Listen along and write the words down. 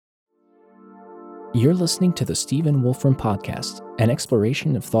You're listening to the Stephen Wolfram Podcast, an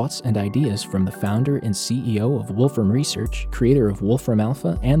exploration of thoughts and ideas from the founder and CEO of Wolfram Research, creator of Wolfram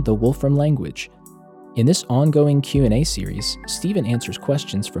Alpha and the Wolfram language. In this ongoing Q&A series, Stephen answers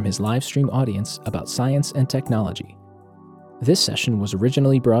questions from his live stream audience about science and technology. This session was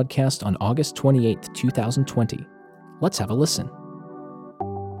originally broadcast on August 28, 2020. Let's have a listen.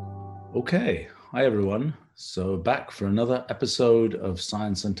 Okay, hi everyone. So back for another episode of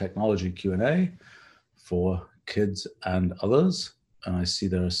Science and Technology Q&A for kids and others. And I see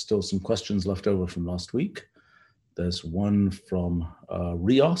there are still some questions left over from last week. There's one from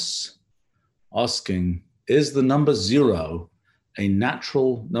Rios asking, is the number 0 a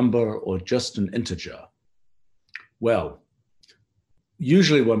natural number or just an integer? Well,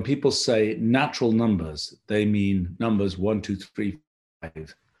 usually when people say natural numbers, they mean numbers 1, 2, 3,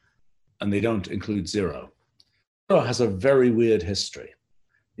 5, and they don't include 0. 0 has a very weird history.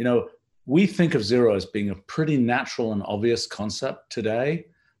 You know, we think of 0 as being a pretty natural and obvious concept today,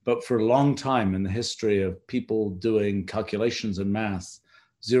 but for a long time in the history of people doing calculations and math,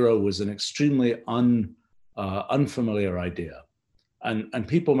 0 was an extremely unfamiliar idea. And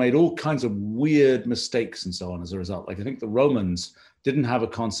people made all kinds of weird mistakes and so on as a result. Like I think the Romans didn't have a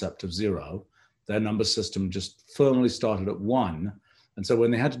concept of 0. Their number system just firmly started at 1. And so when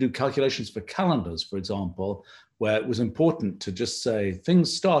they had to do calculations for calendars, for example, where it was important to just say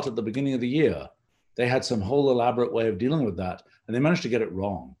things start at the beginning of the year, they had some whole elaborate way of dealing with that, and they managed to get it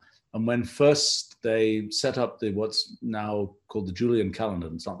wrong. And when first they set up what's now called the Julian calendar,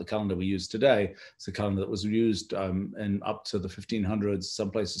 it's not the calendar we use today, it's the calendar that was used in up to the 1500s,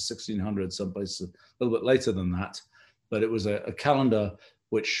 some places 1600s, some places a little bit later than that. But it was a calendar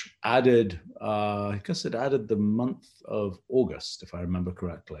which added, I guess it added the month of August, if I remember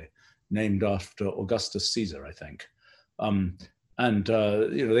correctly, named after Augustus Caesar, I think.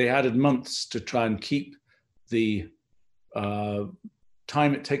 They added months to try and keep the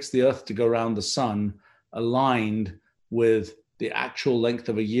time it takes the Earth to go around the sun aligned with the actual length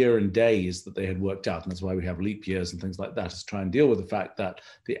of a year in days that they had worked out. And that's why we have leap years and things like that, is to try and deal with the fact that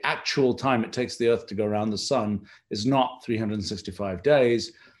the actual time it takes the Earth to go around the sun is not 365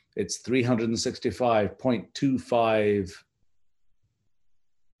 days, it's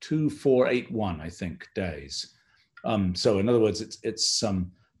 365.252481, I think, days. So in other words,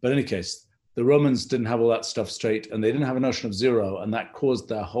 but in any case, the Romans didn't have all that stuff straight, and they didn't have a notion of 0, and that caused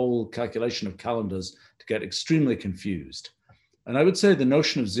their whole calculation of calendars to get extremely confused. And I would say the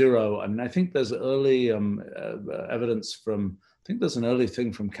notion of 0, I mean, I think there's early evidence from, I think there's an early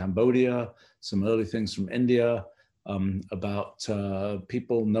thing from Cambodia, some early things from India about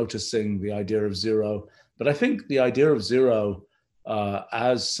people noticing the idea of 0. But I think the idea of 0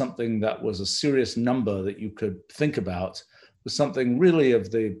 as something that was a serious number that you could think about was something really of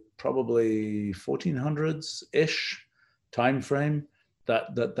the probably 1400s-ish time frame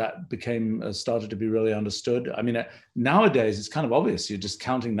that became started to be really understood. I mean, nowadays it's kind of obvious. You're just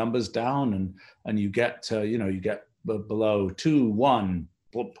counting numbers down, and you get you get below 2, 1.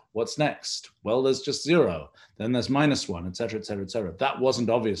 What's next? Well, there's just 0. Then there's -1, et cetera, et cetera, et cetera. That wasn't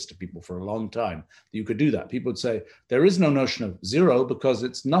obvious to people for a long time. You could do that. People would say there is no notion of 0 because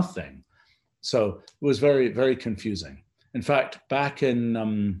it's nothing. So it was very, very confusing. In fact, back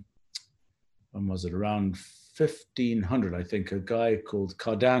in when was it, around 1500, I think, a guy called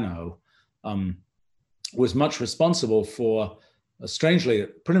Cardano was much responsible for, strangely,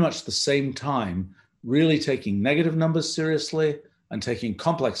 at pretty much the same time, really taking negative numbers seriously and taking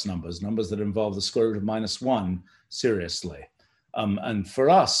complex numbers that involve the square root of -1 seriously. And for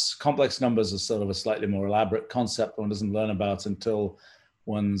us, complex numbers are sort of a slightly more elaborate concept one doesn't learn about until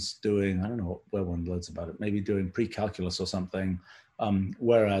one's doing, I don't know where one learns about it, maybe doing pre-calculus or something,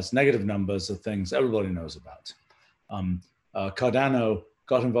 whereas negative numbers are things everybody knows about. Cardano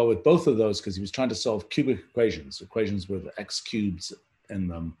got involved with both of those because he was trying to solve cubic equations with x cubes in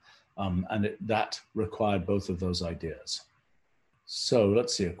them, and that required both of those ideas. So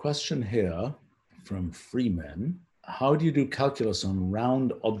let's see, a question here from Freeman. How do you do calculus on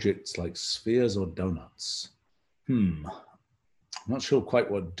round objects like spheres or donuts? I'm not sure quite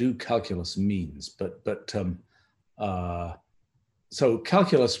what do calculus means, but so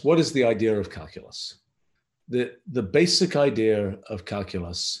calculus, what is the idea of calculus? The basic idea of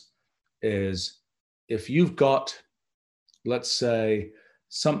calculus is if you've got, let's say,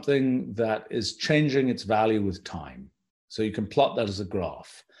 something that is changing its value with time. So you can plot that as a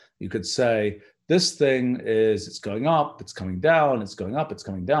graph. You could say, this thing is, it's going up, it's coming down, it's going up, it's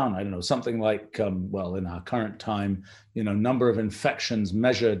coming down. I don't know, something like, well, in our current time, number of infections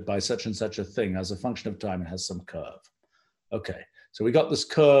measured by such and such a thing as a function of time, it has some curve. Okay, So we got this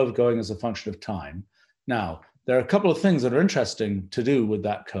curve going as a function of time. Now, there are a couple of things that are interesting to do with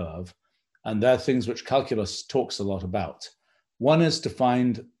that curve, and they're things which calculus talks a lot about. One is to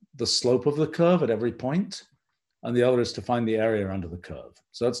find the slope of the curve at every point, and the other is to find the area under the curve.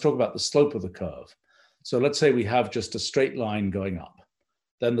 So let's talk about the slope of the curve. So let's say we have just a straight line going up.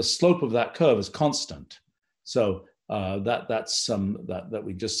 Then the slope of that curve is constant. So that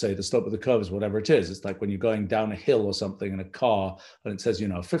we just say the slope of the curve is whatever it is. It's like when you're going down a hill or something in a car and it says,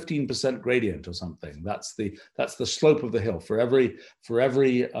 15% gradient or something. That's the slope of the hill. For every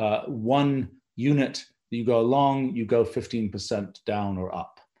 1 unit that you go along, you go 15% down or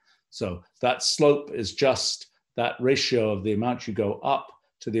up. So that slope is just that ratio of the amount you go up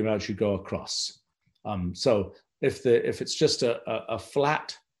to the amount you go across. So if it's just a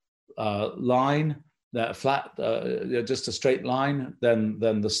flat line, just a straight line, then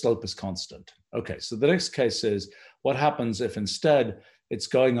the slope is constant. Okay, so the next case is what happens if instead it's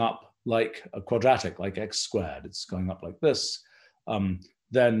going up like a quadratic, like x squared, it's going up like this.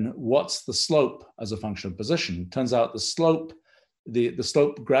 Then what's the slope as a function of position? Turns out the slope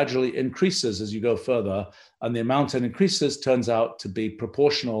gradually increases as you go further, and the amount it increases turns out to be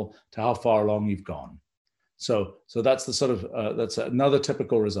proportional to how far along you've gone. So that's the sort of that's another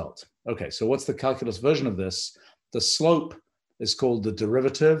typical result. Okay, so what's the calculus version of this? The slope is called the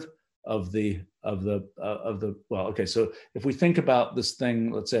derivative of the well. Okay, so if we think about this thing,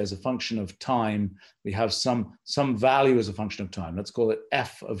 let's say as a function of time, we have some value as a function of time. Let's call it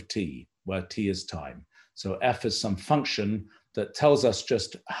f of t, where t is time. So f is some function that tells us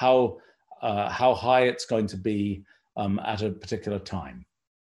just how high it's going to be at a particular time.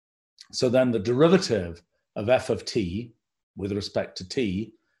 So then the derivative of f of t with respect to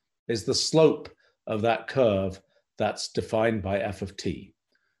t is the slope of that curve that's defined by f of t.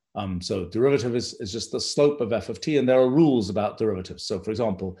 So derivative is just the slope of f of t, and there are rules about derivatives. So for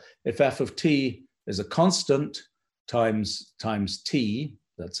example, if f of t is a constant times t,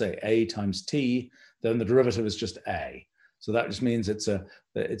 let's say a times t, then the derivative is just a. So that just means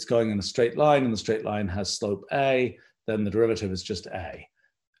it's going in a straight line, and the straight line has slope a, then the derivative is just a.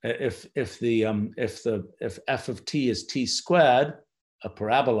 If f of t is t squared, a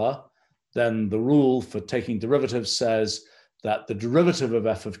parabola, then the rule for taking derivatives says that the derivative of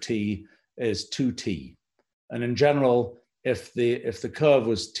f of t is 2t. And in general, if the curve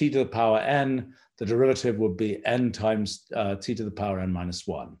was t to the power n, the derivative would be n times t to the power n minus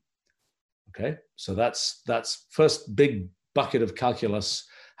 1. Okay, so that's first big bucket of calculus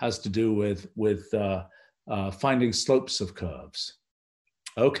has to do with finding slopes of curves.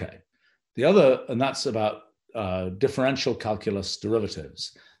 Okay, the other, and that's about differential calculus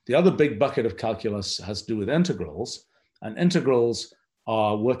derivatives. The other big bucket of calculus has to do with integrals, and integrals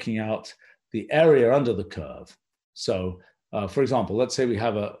are working out the area under the curve. So, for example, let's say we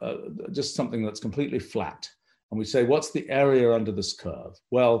have just something that's completely flat, and we say, what's the area under this curve?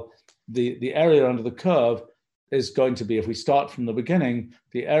 Well, the area under the curve is going to be, if we start from the beginning,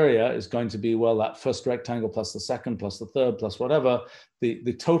 the area is going to be, well, that first rectangle plus the second plus the third plus whatever.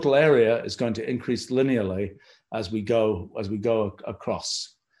 The total area is going to increase linearly as we go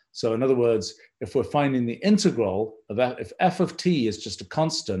across. So in other words, if we're finding the integral of if f of t is just a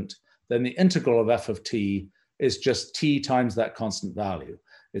constant, then the integral of f of t is just t times that constant value.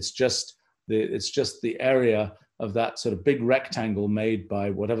 It's just the area of that sort of big rectangle made by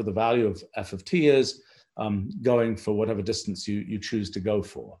whatever the value of f of t is, going for whatever distance you choose to go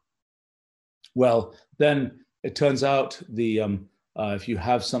for. Well, then it turns out if you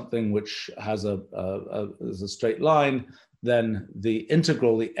have something which has a straight line, then the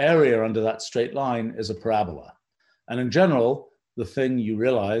integral, the area under that straight line, is a parabola. And in general, the thing you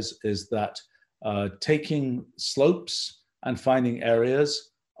realize is that taking slopes and finding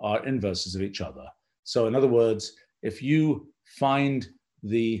areas are inverses of each other. So in other words, if you find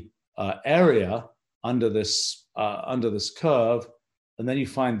the area under this curve, and then you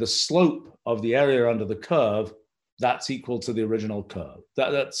find the slope of the area under the curve, that's equal to the original curve.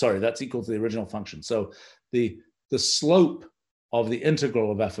 That's equal to the original function. So the slope of the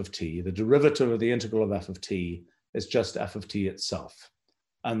integral of f of t, the derivative of the integral of f of t, is just f of t itself.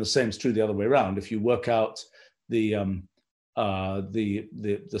 And the same is true the other way around. If you work out the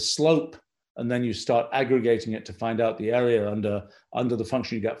slope, and then you start aggregating it to find out the area under the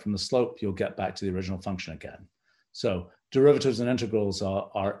function you get from the slope, you'll get back to the original function again. So derivatives and integrals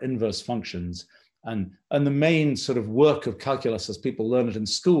are inverse functions. And the main sort of work of calculus, as people learn it in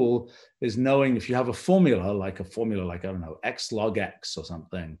school, is knowing if you have a formula like, I don't know, x log x or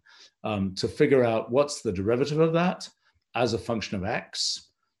something, to figure out what's the derivative of that as a function of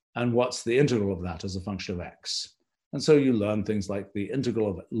x, and what's the integral of that as a function of x. And so you learn things like the integral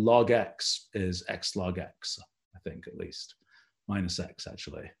of log x is x log x, I think at least, minus x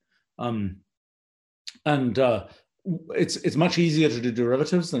actually. It's much easier to do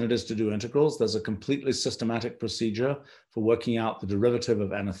derivatives than it is to do integrals. There's a completely systematic procedure for working out the derivative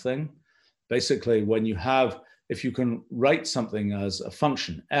of anything. Basically, if you can write something as a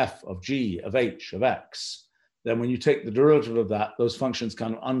function, f of g, of h, of x, then when you take the derivative of that, those functions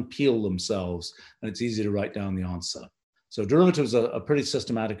kind of unpeel themselves, and it's easy to write down the answer. So derivatives are pretty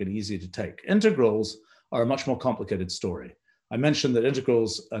systematic and easy to take. Integrals are a much more complicated story. I mentioned that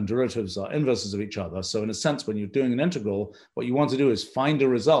integrals and derivatives are inverses of each other. So in a sense, when you're doing an integral, what you want to do is find a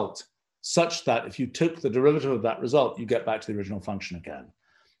result such that if you took the derivative of that result, you get back to the original function again.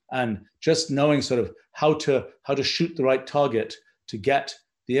 And just knowing sort of how to shoot the right target to get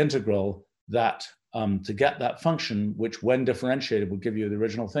the integral that to get that function, which when differentiated will give you the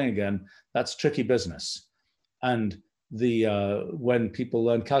original thing again, that's tricky business. And when people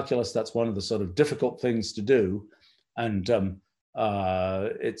learn calculus, that's one of the sort of difficult things to do. And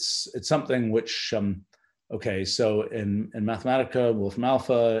it's something which, okay, so in Mathematica, Wolfram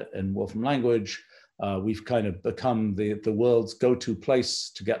Alpha, and Wolfram Language, we've kind of become the world's go-to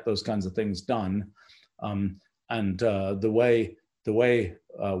place to get those kinds of things done. The way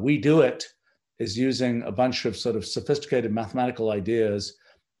we do it is using a bunch of sort of sophisticated mathematical ideas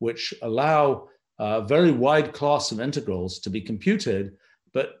which allow a very wide class of integrals to be computed,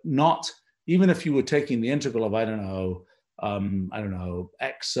 but not, even if you were taking the integral of, I don't know,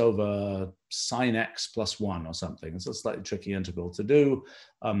 x over sine x plus 1 or something. It's a slightly tricky integral to do.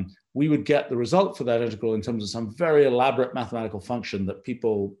 We would get the result for that integral in terms of some very elaborate mathematical function that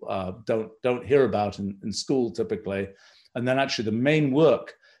people don't hear about in school typically. And then actually the main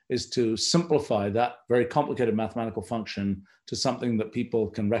work is to simplify that very complicated mathematical function to something that people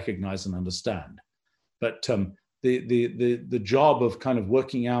can recognize and understand. But the job of kind of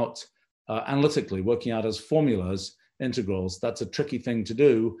working out analytically, working out as formulas, integrals, that's a tricky thing to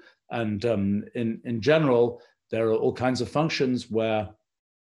do. And in general, there are all kinds of functions where,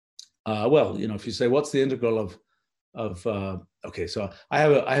 well, you know, if you say, what's the integral of okay, so I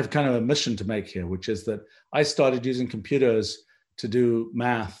have kind of a mission to make here, which is that I started using computers to do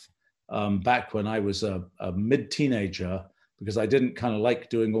math back when I was a mid-teenager, because I didn't kind of like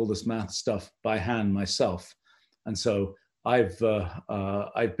doing all this math stuff by hand myself. And so I've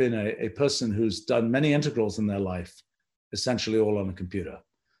been a person who's done many integrals in their life, essentially all on a computer.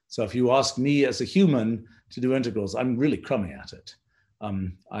 So if you ask me as a human to do integrals, I'm really crummy at it.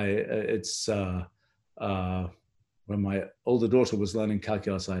 When my older daughter was learning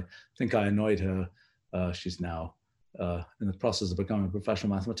calculus, I think I annoyed her. She's now in the process of becoming a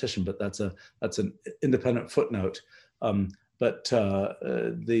professional mathematician, but that's an independent footnote. I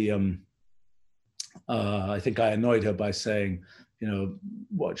think I annoyed her by saying, you know,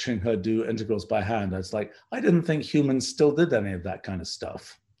 watching her do integrals by hand, I was like, I didn't think humans still did any of that kind of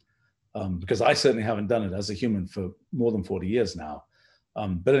stuff, because I certainly haven't done it as a human for more than 40 years now.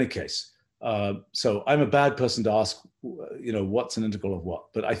 But in any case, so I'm a bad person to ask, you know, what's an integral of what?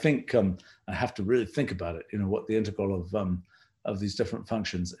 But I think I have to really think about it, you know, what the integral of these different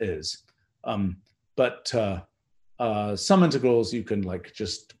functions is. Some integrals you can like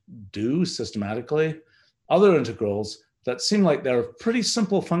just do systematically. Other integrals that seem like they're pretty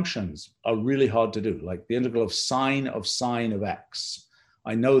simple functions are really hard to do, like the integral of sine of x.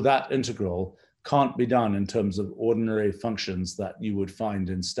 I know that integral can't be done in terms of ordinary functions that you would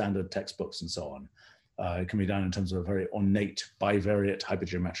find in standard textbooks and so on. It can be done in terms of a very ornate bivariate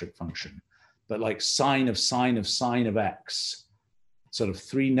hypergeometric function. But like sine of x, sort of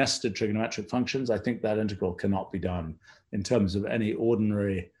three nested trigonometric functions, I think that integral cannot be done in terms of any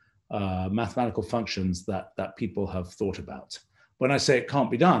ordinary mathematical functions that people have thought about. When I say it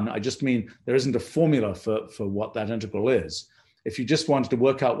can't be done, I just mean there isn't a formula for what that integral is. If you just wanted to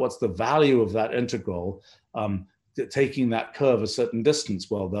work out what's the value of that integral, taking that curve a certain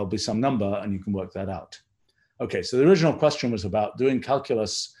distance, well, there'll be some number and you can work that out. Okay, so the original question was about doing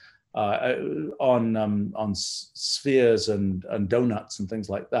calculus on spheres and donuts and things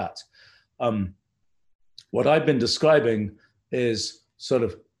like that. What I've been describing is sort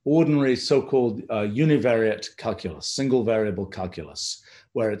of ordinary so-called univariate calculus, single variable calculus,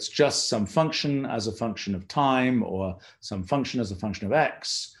 where it's just some function as a function of time or some function as a function of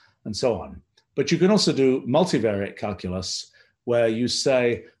x and so on. But you can also do multivariate calculus, where you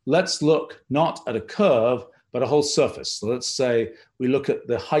say, let's look not at a curve, but a whole surface. So let's say we look at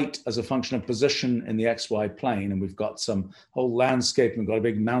the height as a function of position in the XY plane, and we've got some whole landscape, and we've got a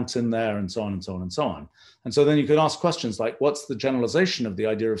big mountain there, and so on, and so on, and so on. And so then you can ask questions like, what's the generalization of the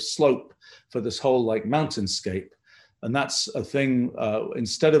idea of slope for this whole like mountainscape? And that's a thing,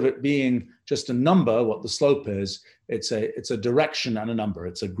 instead of it being just a number, what the slope is, it's a direction and a number.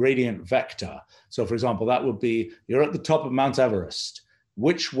 It's a gradient vector. So for example, that would be, you're at the top of Mount Everest.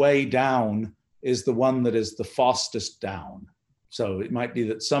 Which way down is the one that is the fastest down? So it might be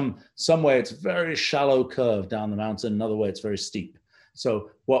that some way it's a very shallow curve down the mountain, another way it's very steep. So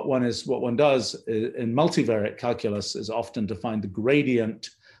what one does in multivariate calculus is often to find the gradient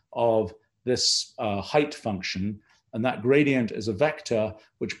of this height function, and that gradient is a vector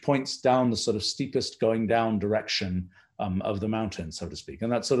which points down the sort of steepest going down direction of the mountain, so to speak.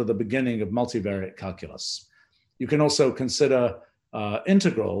 And that's sort of the beginning of multivariate calculus. You can also consider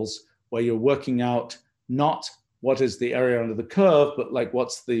integrals where you're working out not what is the area under the curve, but like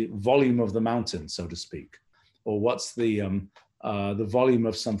what's the volume of the mountain, so to speak, or what's the volume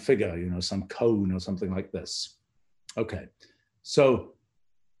of some figure, you know, some cone or something like this. Okay, so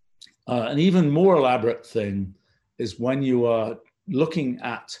an even more elaborate thing is when you are looking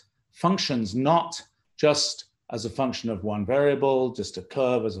at functions not just as a function of one variable, just a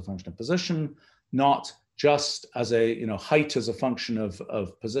curve as a function of position, not just as a, you know, height as a function of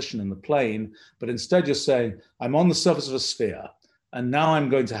position in the plane, but instead you're saying, I'm on the surface of a sphere, and now I'm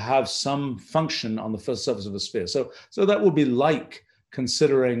going to have some function on the first surface of a sphere. So that would be like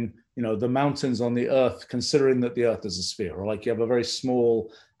considering, you know, the mountains on the Earth, considering that the Earth is a sphere, or like you have a very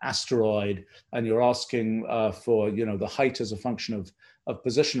small asteroid and you're asking for, you know, the height as a function of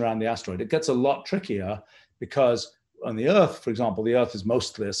position around the asteroid. It gets a lot trickier because on the Earth, for example, the Earth is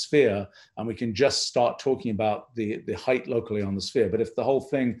mostly a sphere, and we can just start talking about the height locally on the sphere. But if the whole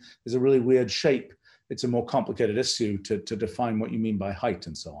thing is a really weird shape, it's a more complicated issue to define what you mean by height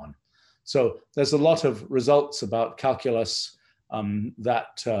and so on. So there's a lot of results about calculus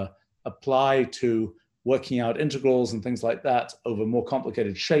that apply to working out integrals and things like that over more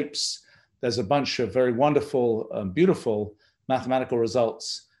complicated shapes. There's a bunch of very wonderful, beautiful mathematical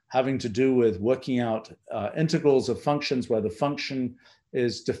results having to do with working out integrals of functions where the function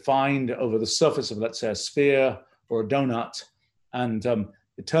is defined over the surface of, let's say, a sphere or a donut. And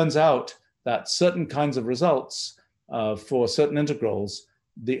it turns out that certain kinds of results for certain integrals,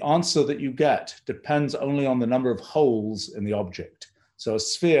 the answer that you get depends only on the number of holes in the object. So a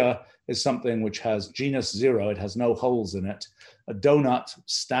sphere is something which has genus 0, it has no holes in it. A donut,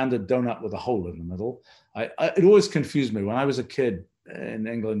 standard donut with a hole in the middle. It always confused me. When I was a kid in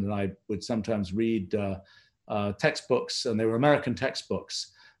England, and I would sometimes read textbooks, and they were American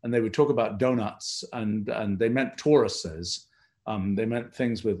textbooks, and they would talk about donuts, and they meant toruses. They meant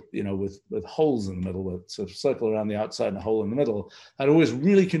things with, you know, with holes in the middle, with sort of circle around the outside and a hole in the middle. That always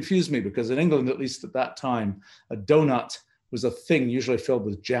really confused me, because in England, at least at that time, a donut was a thing usually filled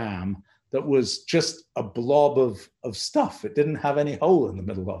with jam that was just a blob of stuff. It didn't have any hole in the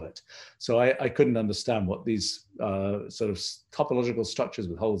middle of it. So I couldn't understand what these sort of topological structures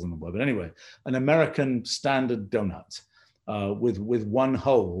with holes in them were. But anyway, an American standard donut with one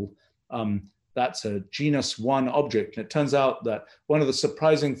hole, that's a genus 1 object. And it turns out that one of the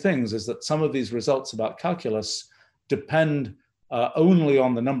surprising things is that some of these results about calculus depend only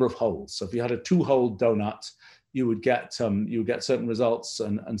on the number of holes. So if you had a 2-hole donut, you would get certain results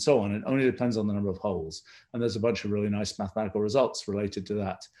and so on. It only depends on the number of holes. And there's a bunch of really nice mathematical results related to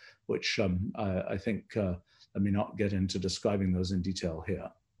that, which I think, let me not get into describing those in detail here.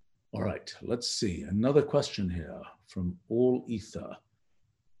 All right, let's see. Another question here from All Ether.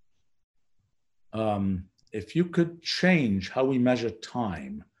 If you could change how we measure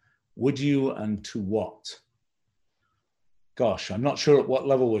time, would you, and to what? Gosh, I'm not sure at what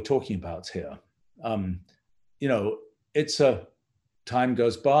level we're talking about here. You know, it's a time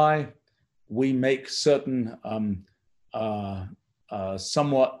goes by, we make certain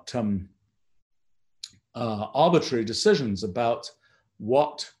somewhat arbitrary decisions about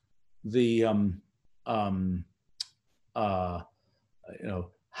what the, you know,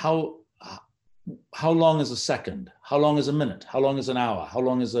 how long is a second? How long is a minute? How long is an hour? How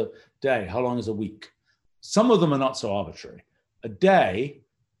long is a day? How long is a week? Some of them are not so arbitrary. A day,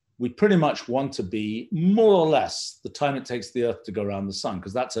 we pretty much want to be more or less the time it takes the Earth to go around the sun,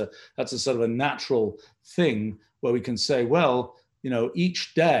 because that's a sort of a natural thing where we can say, well, you know,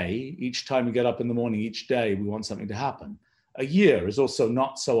 each day, each time we get up in the morning, each day we want something to happen. A year is also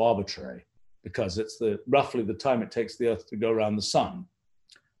not so arbitrary, because it's roughly the time it takes the Earth to go around the sun.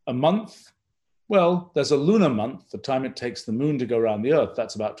 A month, well, there's a lunar month, the time it takes the moon to go around the Earth,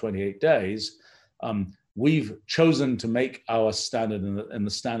 that's about 28 days. We've chosen to make our standard in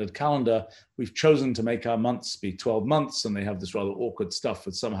the standard calendar, we've chosen to make our months be 12 months, and they have this rather awkward stuff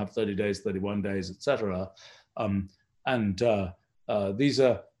with some have 30 days, 31 days, etc. These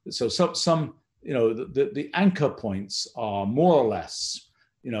are, so some the anchor points are more or less,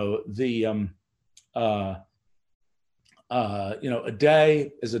 a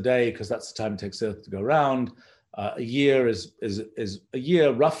day is a day because that's the time it takes the Earth to go around. A year is a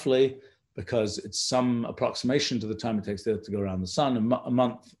year roughly because it's some approximation to the time it takes the Earth to go around the sun. A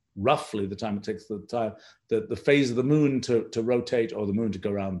month roughly the time it takes the phase of the moon to rotate, or the moon to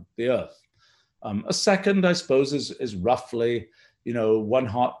go around the Earth. A second, I suppose, is roughly one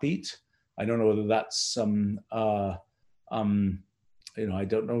heartbeat. I don't know whether that's I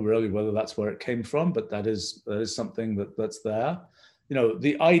don't know really whether that's where it came from, but that is something that's there.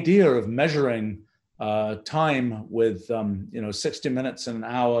 The idea of measuring time with 60 minutes in an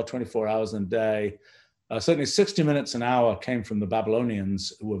hour, 24 hours in a day. Certainly 60 minutes an hour came from the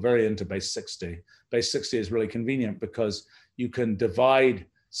Babylonians, who were very into base 60. Base 60 is really convenient because you can divide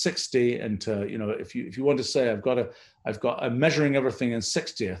 60 into, if you want to say I'm measuring everything in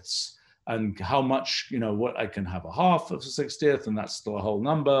 60ths, and how much, what I can have a half of a 60th, and that's still a whole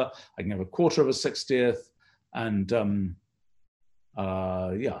number. I can have a quarter of a 60th, and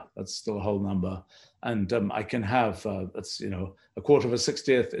that's still a whole number. And I can have, that's, a quarter of a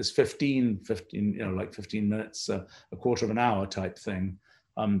 60th is 15, like 15 minutes, a quarter of an hour type thing.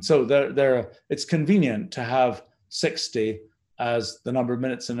 So it's convenient to have 60 as the number of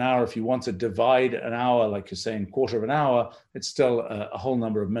minutes in an hour. If you want to divide an hour, like you're saying, quarter of an hour, it's still a whole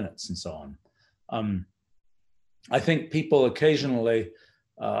number of minutes and so on. I think people occasionally,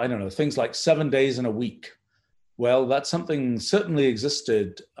 things like 7 days in a week. Well, that's something certainly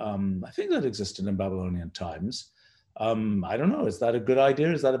existed. I think that existed in Babylonian times. I don't know, is that a good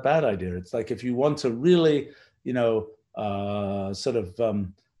idea? Is that a bad idea? It's like if you want to really, I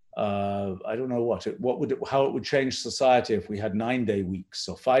don't know how it would change society if we had 9-day weeks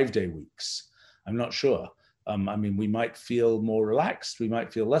or 5-day weeks. I'm not sure. We might feel more relaxed. We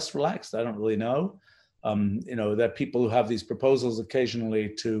might feel less relaxed. I don't really know. There are people who have these proposals occasionally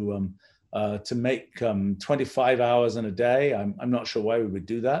to make 25 hours in a day. I'm not sure why we would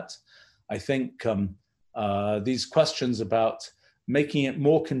do that. I think these questions about making it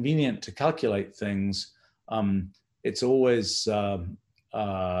more convenient to calculate things, it's always worth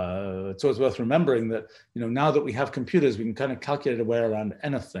remembering that, now that we have computers, we can kind of calculate a way around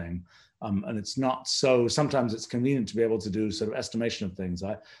anything. And it's not so, sometimes it's convenient to be able to do sort of estimation of things.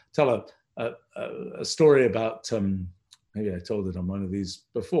 I tell a story about, maybe I told it on one of these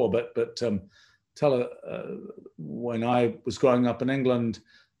before, but when I was growing up in England,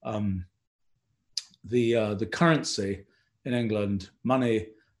 the currency in England, money,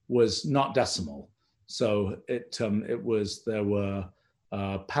 was not decimal. So there were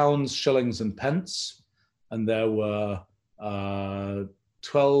pounds, shillings, and pence, and there were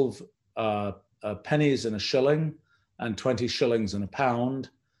 12 pennies in a shilling, and 20 shillings in a pound,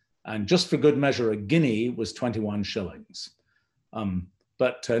 and just for good measure, a guinea was 21 shillings.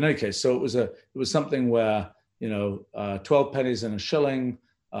 But in any case, so it was something where 12 pennies in a shilling,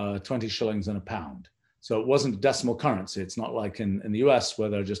 20 shillings in a pound. So it wasn't a decimal currency. It's not like in the US where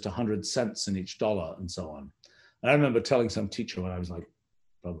there are just 100 cents in each dollar and so on. And I remember telling some teacher when I was like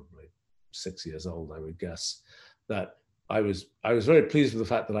probably 6 years old, I would guess, that I was very pleased with the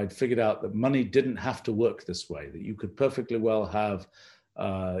fact that I'd figured out that money didn't have to work this way, that you could perfectly well have,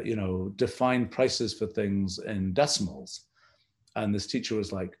 defined prices for things in decimals. And this teacher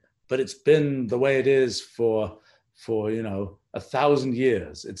was like, but it's been the way it is for 1,000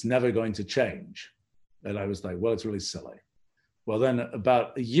 years. It's never going to change. And I was like, well, it's really silly. Well, then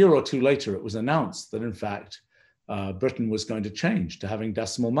about a year or two later, it was announced that in fact, Britain was going to change to having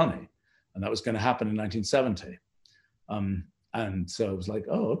decimal money. And that was going to happen in 1970. And so it was like,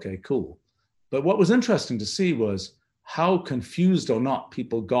 oh, okay, cool. But what was interesting to see was how confused or not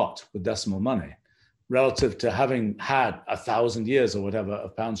people got with decimal money relative to having had 1,000 years or whatever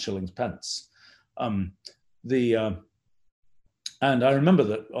of pounds, shillings, pence. And I remember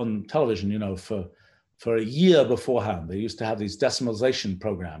that on television, for a year beforehand, they used to have these decimalization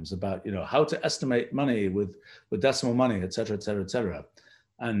programs about, how to estimate money with decimal money, et cetera, et cetera, et cetera.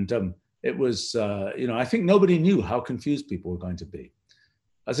 And it was, I think nobody knew how confused people were going to be.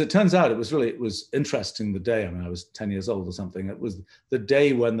 As it turns out, it was interesting the day, I was 10 years old or something. It was the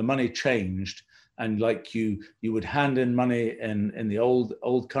day when the money changed, and like you would hand in money in the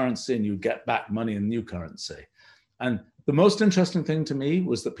old currency and you get back money in new currency. And the most interesting thing to me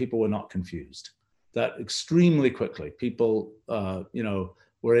was that people were not confused. That extremely quickly, people,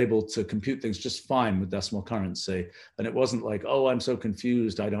 were able to compute things just fine with decimal currency. And it wasn't like, oh, I'm so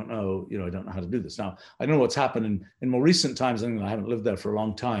confused. I don't know, I don't know how to do this. Now, I don't know what's happened in more recent times. I haven't lived there for a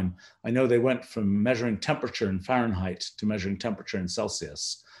long time. I know they went from measuring temperature in Fahrenheit to measuring temperature in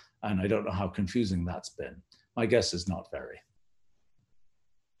Celsius. And I don't know how confusing that's been. My guess is not very.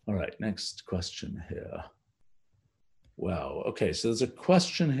 All right, next question here. Wow, okay, so there's a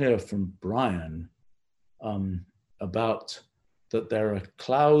question here from Brian about that there are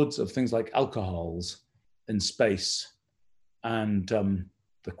clouds of things like alcohols in space. And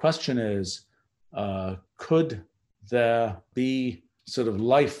the question is, could there be sort of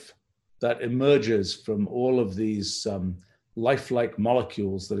life that emerges from all of these lifelike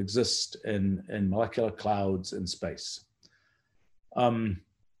molecules that exist in molecular clouds in space?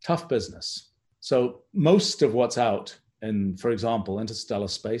 Tough business. So most of what's out in, for example, interstellar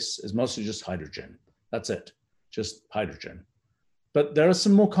space is mostly just hydrogen. That's it, just hydrogen. But there are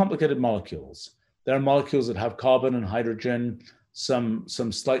some more complicated molecules. There are molecules that have carbon and hydrogen, some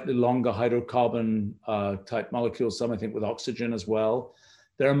slightly longer hydrocarbon type molecules, some I think with oxygen as well.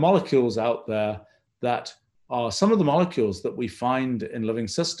 There are molecules out there that are some of the molecules that we find in living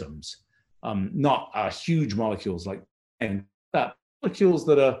systems, not huge molecules like that, molecules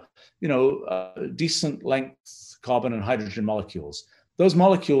that are, decent length carbon and hydrogen molecules. Those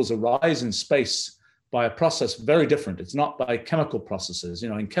molecules arise in space by a process very different. It's not by chemical processes.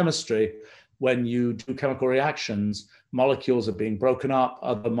 In chemistry, when you do chemical reactions, molecules are being broken up,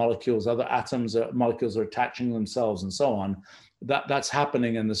 other molecules, other atoms, molecules are attaching themselves and so on. That's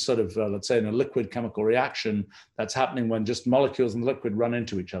happening in the sort of, let's say in a liquid chemical reaction, that's happening when just molecules in the liquid run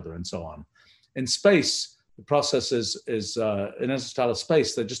into each other and so on. In space, the process is in interstellar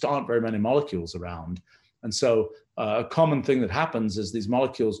space, there just aren't very many molecules around. And so a common thing that happens is these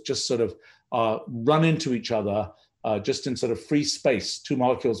molecules just sort of run into each other just in sort of free space. Two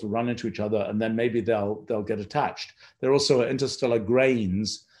molecules will run into each other and then maybe they'll get attached. There are also interstellar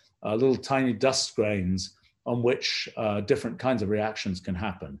grains, little tiny dust grains on which different kinds of reactions can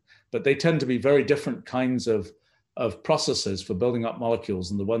happen. But they tend to be very different kinds of processes for building up molecules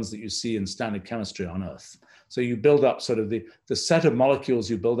than the ones that you see in standard chemistry on Earth. So you build up sort of the set of molecules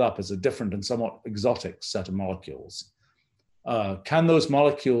you build up is a different and somewhat exotic set of molecules. Can those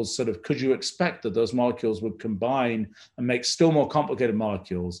molecules could you expect that those molecules would combine and make still more complicated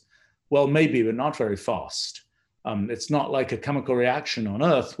molecules? Well, maybe, but not very fast. It's not like a chemical reaction on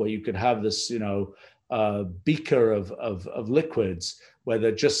Earth where you could have this, beaker of liquids where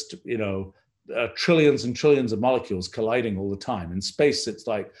they're just, trillions and trillions of molecules colliding all the time. In space, it's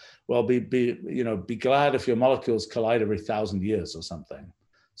like, well, be glad if your molecules collide every 1,000 years or something.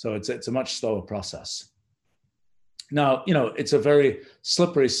 So it's a much slower process. Now, it's a very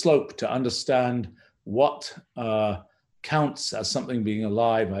slippery slope to understand what counts as something being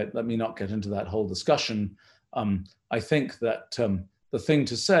alive. Let me not get into that whole discussion. I think that the thing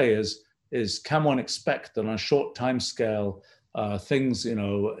to say is can one expect that on a short time scale, things,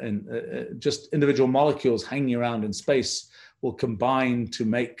 just individual molecules hanging around in space will combine to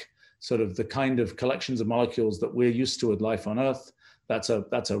make sort of the kind of collections of molecules that we're used to with life on Earth? That's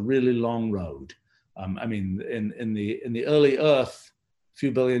a really long road. I mean, in the early Earth, a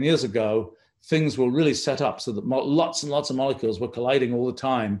few billion years ago, things were really set up so that lots and lots of molecules were colliding all the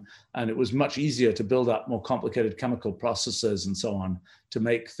time, and it was much easier to build up more complicated chemical processes and so on to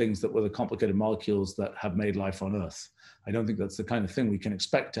make things that were the complicated molecules that have made life on Earth. I don't think that's the kind of thing we can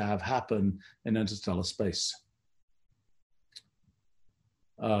expect to have happen in interstellar space.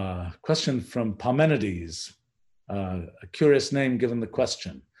 Question from Parmenides, a curious name given the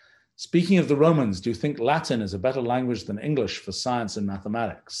question. Speaking of the Romans, do you think Latin is a better language than English for science and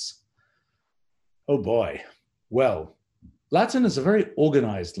mathematics? Oh boy. Well, Latin is a very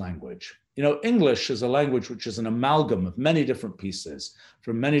organized language. English is a language which is an amalgam of many different pieces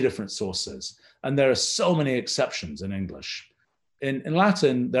from many different sources. And there are so many exceptions in English. In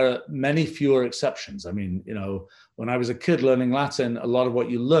Latin, there are many fewer exceptions. I mean, when I was a kid learning Latin, a lot of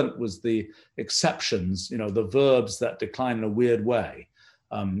what you learnt was the exceptions, the verbs that decline in a weird way.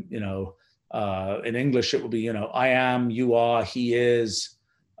 In English, it will be, I am, you are, he is,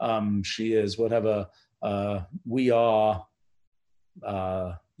 she is, whatever, we are,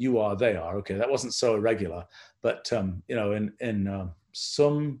 you are, they are. Okay, that wasn't so irregular, but in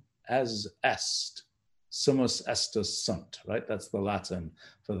sum as est, sumus estus sunt, right? That's the Latin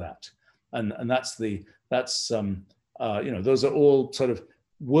for that, and that's those are all sort of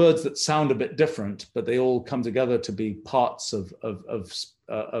words that sound a bit different, but they all come together to be parts of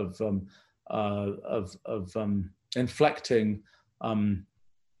inflecting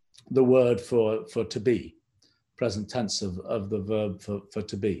the word for to be, present tense of the verb for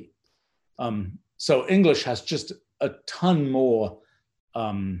to be. So English has just a ton more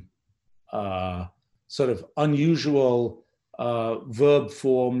sort of unusual verb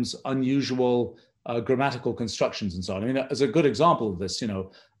forms, unusual grammatical constructions and so on. I mean, as a good example of this,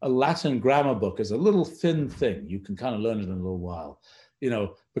 a Latin grammar book is a little thin thing. You can kind of learn it in a little while.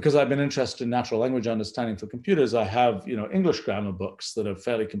 Because I've been interested in natural language understanding for computers, I have, English grammar books that are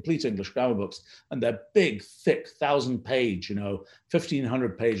fairly complete English grammar books, and they're big, thick, 1,000-page,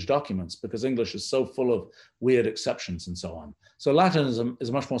 1,500-page documents, because English is so full of weird exceptions and so on. So Latin is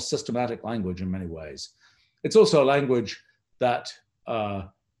a much more systematic language in many ways. It's also a language that,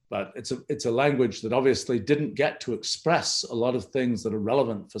 but it's a language that obviously didn't get to express a lot of things that are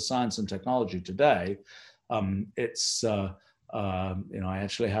relevant for science and technology today. I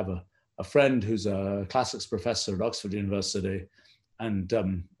actually have a friend who's a classics professor at Oxford University, and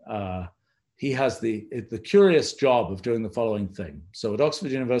he has the curious job of doing the following thing. So at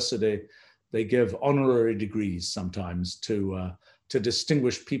Oxford University, they give honorary degrees sometimes to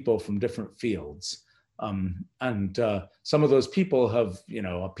distinguish people from different fields. And some of those people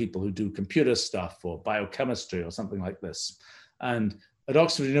are people who do computer stuff or biochemistry or something like this. And at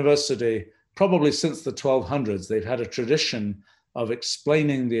Oxford University, probably since the 1200s, they've had a tradition of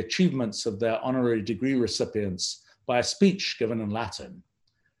explaining the achievements of their honorary degree recipients by a speech given in Latin.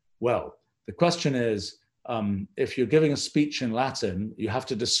 Well, the question is, if you're giving a speech in Latin, you have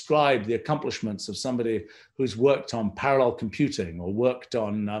to describe the accomplishments of somebody who's worked on parallel computing or worked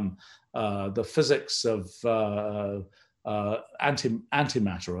on the physics of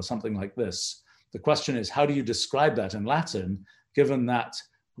antimatter or something like this. The question is, how do you describe that in Latin, given that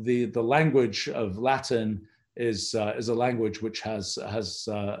the language of Latin is a language which has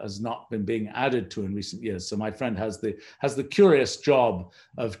not been being added to in recent years. So my friend has the curious job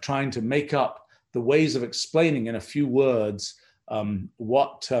of trying to make up the ways of explaining in a few words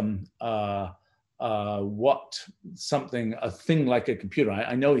what a thing like a computer.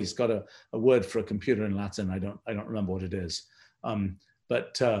 I know he's got a word for a computer in Latin. I don't remember what it is,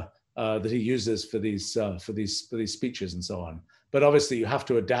 but that he uses for these speeches and so on. But obviously, you have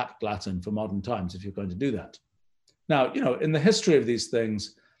to adapt Latin for modern times if you're going to do that. Now, in the history of these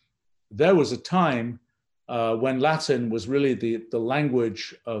things, there was a time when Latin was really the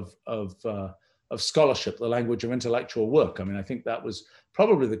language of scholarship, the language of intellectual work. I mean, I think that was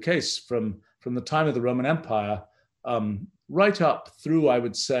probably the case from the time of the Roman Empire right up through, I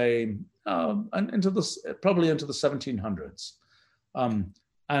would say, probably into the 1700s.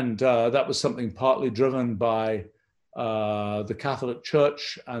 And that was something partly driven by the Catholic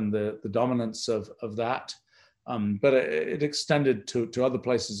Church and the dominance of that. But it extended to other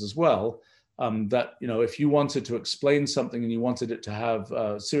places as well. That, if you wanted to explain something and you wanted it to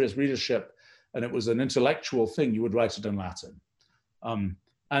have serious readership and it was an intellectual thing, you would write it in Latin.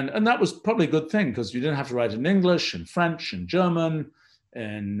 And that was probably a good thing, because you didn't have to write in English and French and German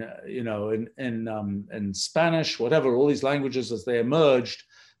and, in Spanish, whatever. All these languages as they emerged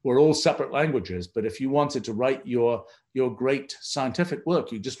were all separate languages. But if you wanted to write your great scientific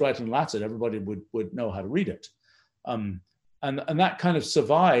work, you just write in Latin, everybody would know how to read it. And that kind of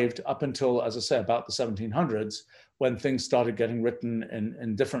survived up until, as I say, about the 1700s, when things started getting written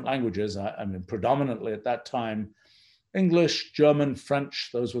in different languages. I mean, predominantly at that time, English, German, French,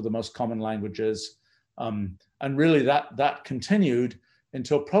 those were the most common languages. And really that continued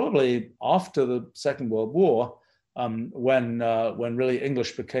until probably after the Second World War, when really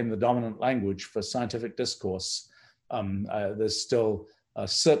English became the dominant language for scientific discourse. There's still a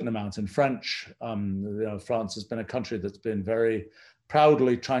certain amount in French. France has been a country that's been very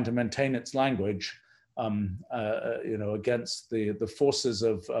proudly trying to maintain its language, against the forces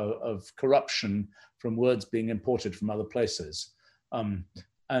of corruption from words being imported from other places. I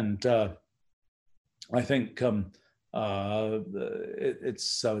think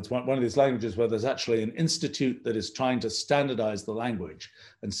it's one of these languages where there's actually an institute that is trying to standardize the language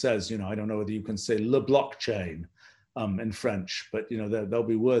and says, I don't know whether you can say le blockchain in French, but there'll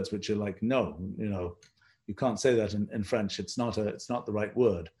be words which are like, no, you can't say that in French. It's not the right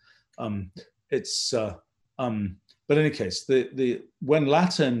word. But in any case, when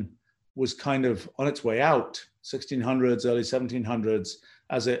Latin was kind of on its way out, 1600s, early 1700s,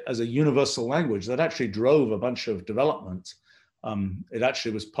 as a universal language that actually drove a bunch of development. It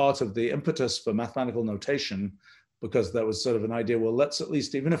actually was part of the impetus for mathematical notation, because there was sort of an idea, well, let's at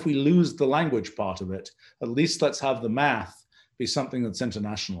least, even if we lose the language part of it, at least let's have the math be something that's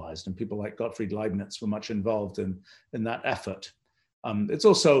internationalized. And people like Gottfried Leibniz were much involved in that effort. It's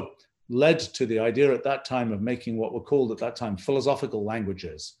also led to the idea at that time of making what were called at that time philosophical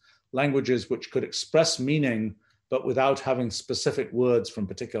languages which could express meaning, but without having specific words from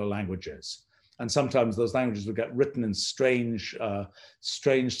particular languages. And sometimes those languages would get written in strange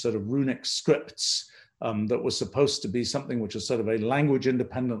sort of runic scripts, that was supposed to be something which is sort of a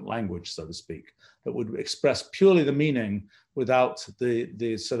language-independent language, so to speak, that would express purely the meaning without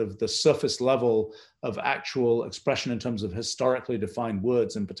the sort of the surface level of actual expression in terms of historically defined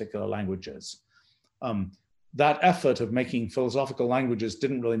words in particular languages. That effort of making philosophical languages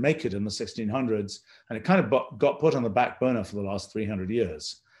didn't really make it in the 1600s, and it kind of got put on the back burner for the last 300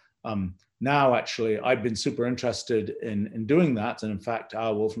 years. Now, actually, I've been super interested in doing that, and in fact,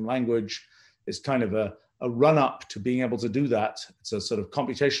 our Wolfram language is kind of a run-up to being able to do that. It's a sort of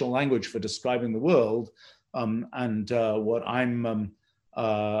computational language for describing the world, what I'm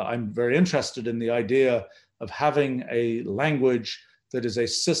very interested in the idea of having a language that is a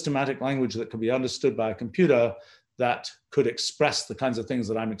systematic language that can be understood by a computer that could express the kinds of things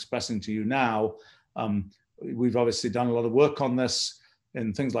that I'm expressing to you now. We've obviously done a lot of work on this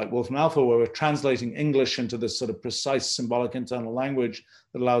in things like Wolfram Alpha, where we're translating English into this sort of precise symbolic internal language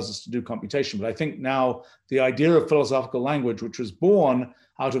that allows us to do computation. But I think now the idea of philosophical language, which was born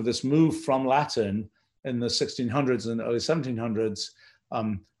out of this move from Latin in the 1600s and early 1700s,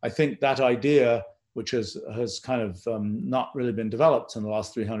 I think that idea, which has kind of not really been developed in the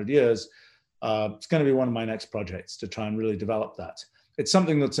last 300 years, it's going to be one of my next projects to try and really develop that. It's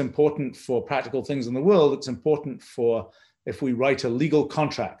something that's important for practical things in the world. It's important for if we write a legal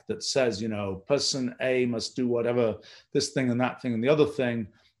contract that says, you know, person A must do whatever, this thing and that thing and the other thing,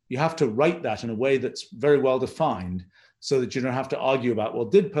 you have to write that in a way that's very well defined so that you don't have to argue about, well,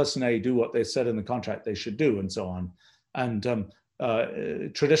 did person A do what they said in the contract they should do, and so on. And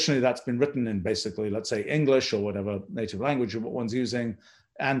traditionally, that's been written in basically, let's say, English or whatever native language one's using,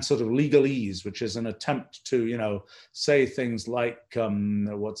 and sort of legalese, which is an attempt to, you know, say things like,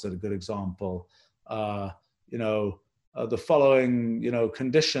 what's a good example? You know, the following, you know,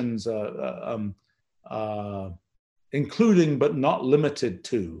 conditions, including but not limited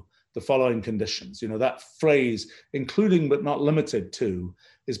to the following conditions. You know, that phrase, including but not limited to,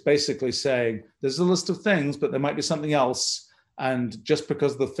 is basically saying there's a list of things, but there might be something else. And just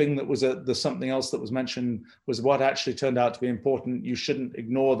because the thing that was the something else that was mentioned was what actually turned out to be important, you shouldn't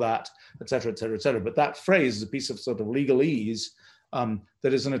ignore that, et cetera, et cetera, et cetera. But that phrase is a piece of sort of legalese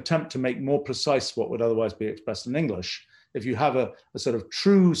that is an attempt to make more precise what would otherwise be expressed in English. If you have a sort of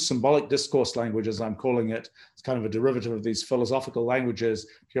true symbolic discourse language, as I'm calling it, it's kind of a derivative of these philosophical languages.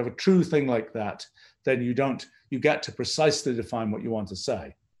 If you have a true thing like that, then you get to precisely define what you want to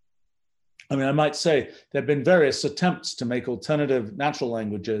say. I mean, I might say there have been various attempts to make alternative natural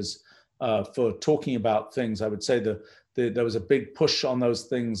languages for talking about things. I would say there was a big push on those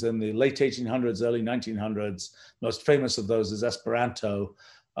things in the late 1800s, early 1900s. Most famous of those is Esperanto,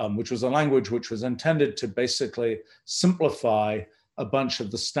 which was a language which was intended to basically simplify a bunch of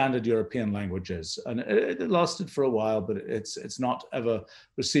the standard European languages. And it lasted for a while, but it's not ever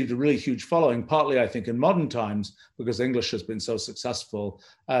received a really huge following, partly, I think, in modern times, because English has been so successful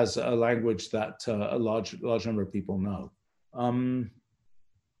as a language that a large number of people know.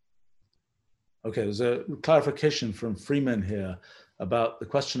 Okay, there's a clarification from Freeman here about the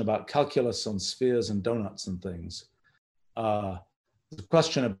question about calculus on spheres and donuts and things. This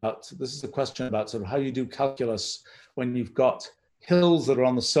is a question about sort of how you do calculus when you've got hills that are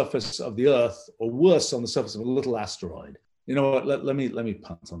on the surface of the Earth, or worse, on the surface of a little asteroid. You know what? Let me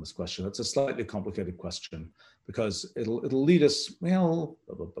punt on this question. It's a slightly complicated question because it'll lead us. Well,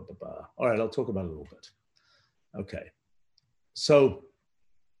 all right, I'll talk about it a little bit. Okay, so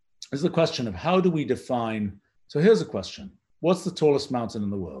this is the question of how do we define. So here's a question: what's the tallest mountain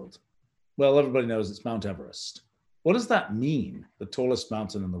in the world? Well, everybody knows it's Mount Everest. What does that mean? The tallest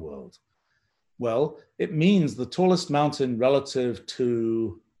mountain in the world? Well, it means the tallest mountain relative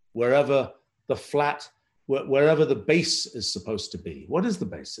to wherever the base is supposed to be. What is the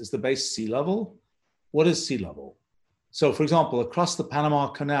base? Is the base sea level? What is sea level? So, for example, across the Panama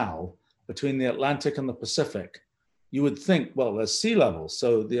Canal between the Atlantic and the Pacific, you would think, well, there's sea level,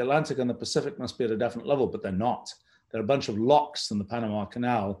 so the Atlantic and the Pacific must be at a definite level, but they're not. There are a bunch of locks in the Panama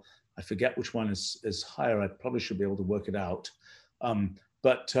Canal. I forget which one is higher. I probably should be able to work it out.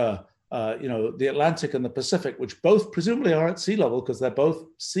 You know, the Atlantic and the Pacific, which both presumably are at sea level because they're both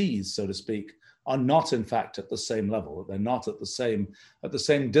seas, so to speak, are not in fact at the same level. They're not at the same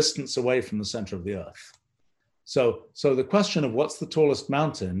distance away from the center of the Earth. So the question of what's the tallest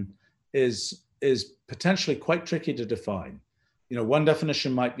mountain is potentially quite tricky to define. You know, one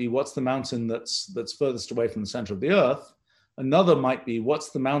definition might be what's the mountain that's furthest away from the center of the Earth. Another might be what's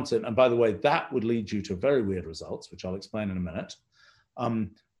the mountain, and by the way, that would lead you to very weird results, which I'll explain in a minute.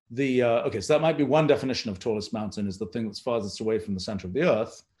 Okay, so that might be one definition of tallest mountain, is the thing that's farthest away from the center of the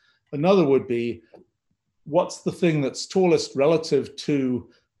Earth. Another would be what's the thing that's tallest relative to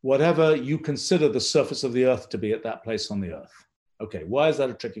whatever you consider the surface of the Earth to be at that place on the Earth. Okay, why is that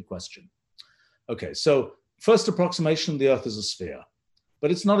a tricky question? Okay, so first approximation, the Earth is a sphere,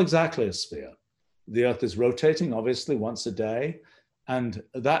 but it's not exactly a sphere. The Earth is rotating, obviously, once a day. And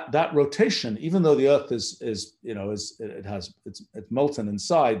that rotation, even though the Earth is molten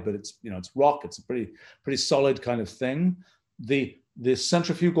inside, but it's rock, it's a pretty solid kind of thing. The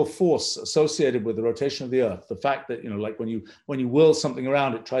centrifugal force associated with the rotation of the Earth, the fact that like when you whirl something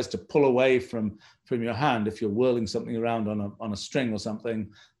around, it tries to pull away from your hand. If you're whirling something around on a string or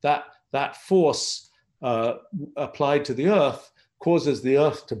something, that force applied to the Earth causes the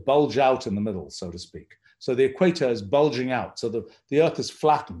Earth to bulge out in the middle, so to speak. So the equator is bulging out. So the Earth is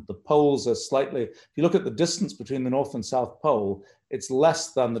flattened. The poles are slightly, if you look at the distance between the North and South Pole, it's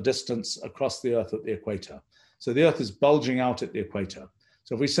less than the distance across the Earth at the equator. So the Earth is bulging out at the equator.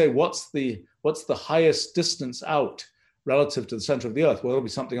 So if we say, what's the highest distance out relative to the center of the Earth? Well, it'll be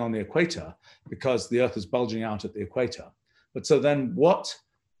something on the equator because the Earth is bulging out at the equator. But so then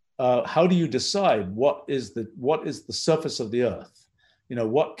how do you decide what is the surface of the Earth?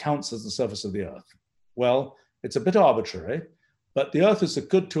 What counts as the surface of the Earth? Well, it's a bit arbitrary, but the Earth is to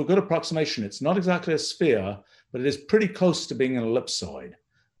a good approximation. It's not exactly a sphere, but it is pretty close to being an ellipsoid,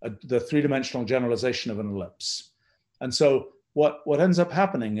 the three-dimensional generalization of an ellipse. And so what ends up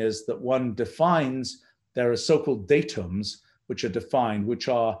happening is that one defines, there are so-called datums which are defined, which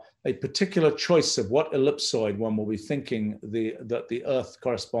are a particular choice of what ellipsoid one will be thinking that the Earth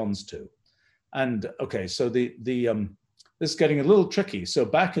corresponds to. And okay, so this is getting a little tricky. So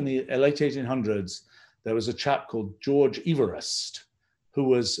back in the late 1800s, there was a chap called George Everest, who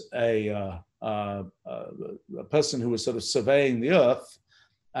was a person who was sort of surveying the Earth.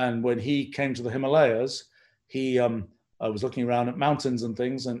 And when he came to the Himalayas, he was looking around at mountains and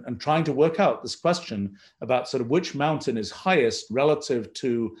things and trying to work out this question about sort of which mountain is highest relative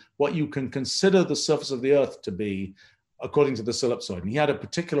to what you can consider the surface of the Earth to be according to this ellipsoid. And he had a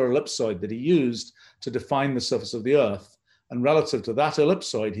particular ellipsoid that he used to define the surface of the Earth. And relative to that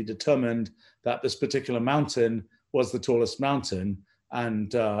ellipsoid, he determined that this particular mountain was the tallest mountain.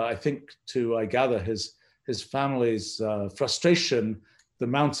 And I think I gather his family's frustration, the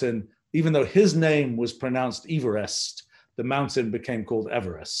mountain, even though his name was pronounced Everest, the mountain became called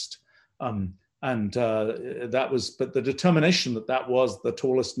Everest. But the determination that was the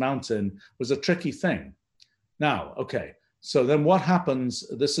tallest mountain was a tricky thing. Now, okay, so then what happens?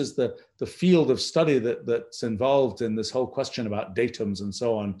 This is the field of study that's involved in this whole question about datums and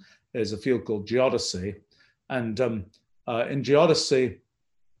so on, is a field called geodesy. And in geodesy,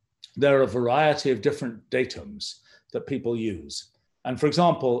 there are a variety of different datums that people use. And for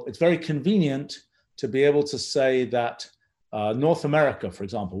example, it's very convenient to be able to say that North America, for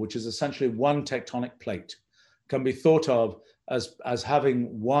example, which is essentially one tectonic plate, can be thought of as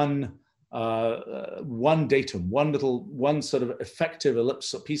having one datum, one sort of effective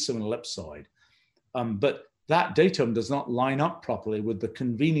piece of an ellipsoid. But that datum does not line up properly with the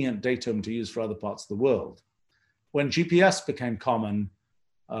convenient datum to use for other parts of the world. When GPS became common,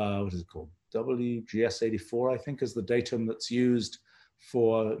 what is it called? WGS84, I think, is the datum that's used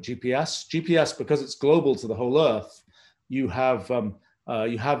for GPS. GPS, because it's global to the whole Earth, you have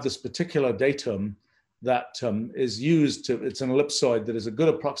this particular datum that is used it's an ellipsoid that is a good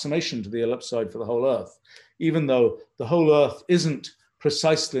approximation to the ellipsoid for the whole Earth, even though the whole Earth isn't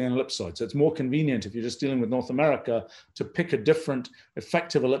precisely an ellipsoid. So it's more convenient if you're just dealing with North America to pick a different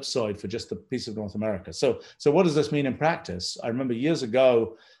effective ellipsoid for just the piece of North America. So what does this mean in practice? I remember years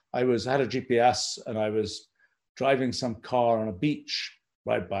ago, I had a GPS and I was driving some car on a beach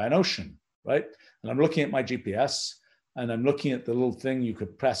right by an ocean, right? And I'm looking at my GPS and I'm looking at the little thing you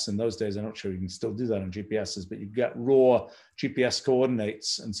could press in those days. I'm not sure you can still do that on GPSs, but you get raw GPS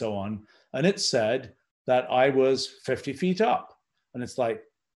coordinates and so on. And it said that I was 50 feet up. And it's like,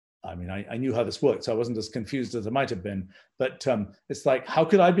 I mean, I knew how this worked, so I wasn't as confused as I might have been. But it's like, how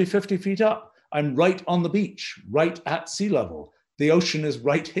could I be 50 feet up? I'm right on the beach, right at sea level. The ocean is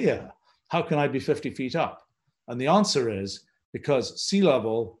right here. How can I be 50 feet up? And the answer is because sea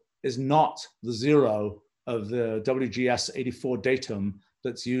level is not the zero of the WGS84 datum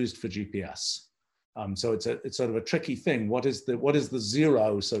that's used for GPS. So it's sort of a tricky thing. What is the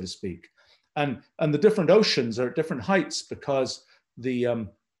zero, so to speak? And the different oceans are at different heights because the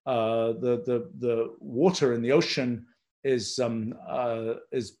water in the ocean is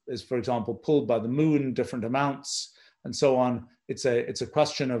for example pulled by the moon different amounts and so on. It's a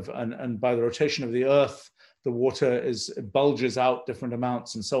question of and by the rotation of the Earth, the water bulges out different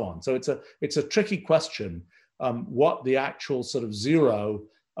amounts and so on. So it's a tricky question what the actual sort of zero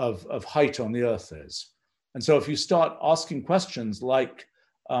of height on the Earth is. And so if you start asking questions like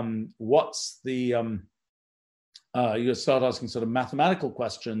what's the, you start asking sort of mathematical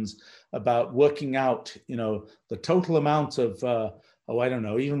questions about working out, the total amount of, I don't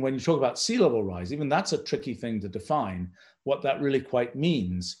know, even when you talk about sea level rise, even that's a tricky thing to define, what that really quite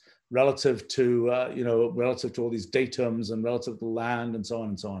means relative to, relative to all these datums and relative to land and so on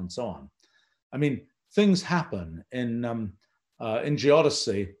and so on and so on. I mean, things happen in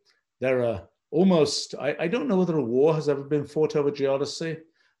geodesy. There are almost, I don't know whether a war has ever been fought over geodesy,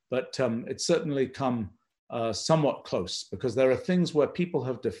 but it's certainly come somewhat close, because there are things where people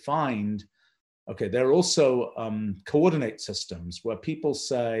have defined, okay, there are also coordinate systems where people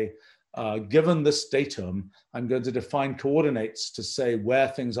say, given this datum, I'm going to define coordinates to say where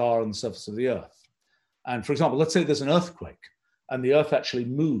things are on the surface of the Earth. And for example, let's say there's an earthquake and the Earth actually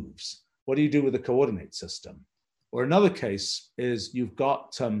moves. What do you do with the coordinate system? Or another case is you've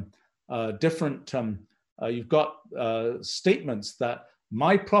got statements that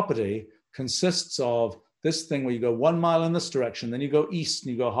my property consists of this thing where you go 1 mile in this direction, then you go east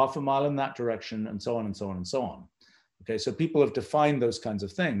and you go half a mile in that direction, and so on and so on and so on. Okay, so people have defined those kinds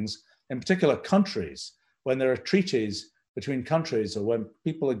of things, in particular countries. When there are treaties between countries, or when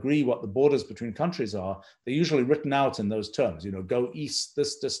people agree what the borders between countries are, they're usually written out in those terms, go east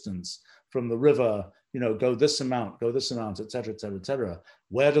this distance from the river, go this amount, et cetera, et cetera, et cetera.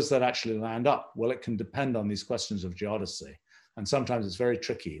 Where does that actually land up? Well, it can depend on these questions of geodesy. And sometimes it's very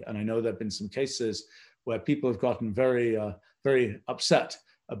tricky. And I know there have been some cases where people have gotten very, very upset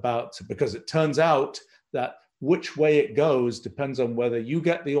about, because it turns out that which way it goes depends on whether you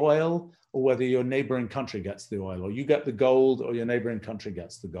get the oil or whether your neighboring country gets the oil, or you get the gold or your neighboring country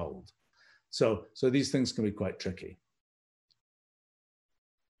gets the gold. So these things can be quite tricky.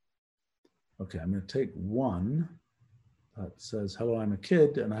 Okay, I'm going to take one that says, hello, I'm a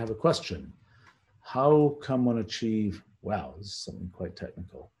kid and I have a question. How can one achieve, wow, this is something quite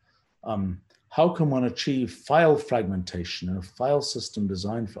technical. How can one achieve file fragmentation in a file system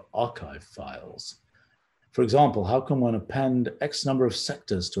designed for archive files? For example, how can one append X number of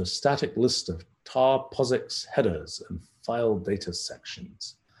sectors to a static list of tar POSIX headers and file data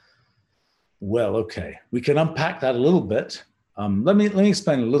sections? Well, okay, we can unpack that a little bit. Let me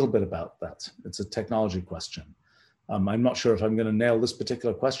explain a little bit about that. It's a technology question. I'm not sure if I'm going to nail this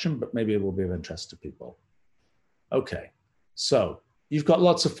particular question, but maybe it will be of interest to people. Okay, so you've got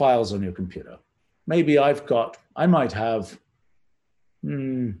lots of files on your computer. Maybe I might have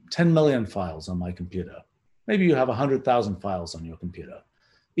 10 million files on my computer. Maybe you have 100,000 files on your computer.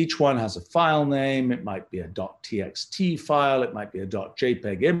 Each one has a file name. It might be a .txt file. It might be a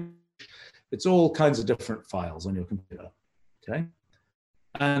 .jpeg image. It's all kinds of different files on your computer, okay?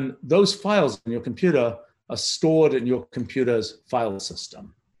 And those files on your computer are stored in your computer's file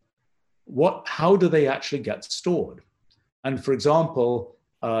system. How do they actually get stored? And for example,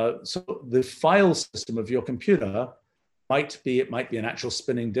 so the file system of your computer it might be an actual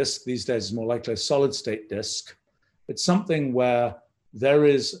spinning disk. These days it's more likely a solid state disk. It's something where there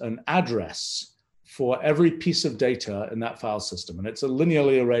is an address for every piece of data in that file system. And it's a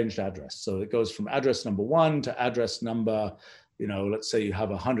linearly arranged address. So it goes from address number 1 to address number, let's say you have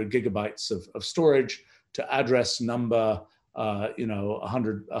 100 gigabytes of storage, to address number,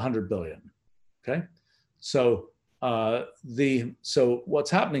 100 billion, okay? So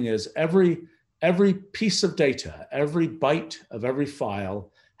what's happening is every piece of data, every byte of every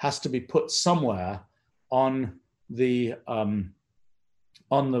file has to be put somewhere in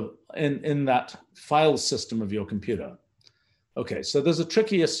that file system of your computer. Okay, so there's a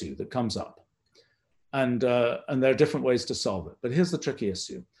tricky issue that comes up, and there are different ways to solve it. But here's the tricky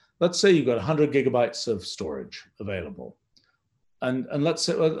issue. Let's say you've got 100 gigabytes of storage available, and let's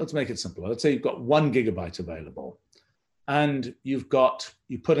make it simpler. Let's say you've got 1 gigabyte available. And you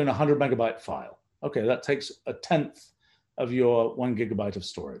put in a 100 megabyte file. Okay, that takes a tenth of your 1 gigabyte of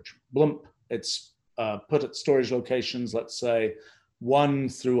storage. Blump, it's put at storage locations, let's say 1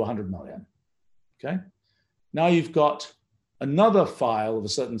 through 100 million, okay? Now you've got another file of a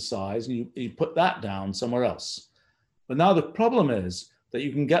certain size and you put that down somewhere else. But now the problem is that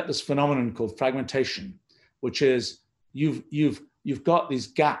you can get this phenomenon called fragmentation, which is you've got these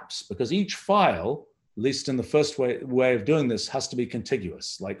gaps, because each file, at least in the first way of doing this, has to be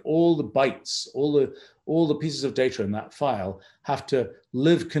contiguous. Like all the bytes, all the pieces of data in that file have to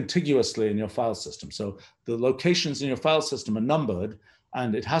live contiguously in your file system. So the locations in your file system are numbered,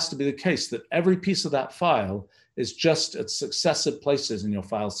 and it has to be the case that every piece of that file is just at successive places in your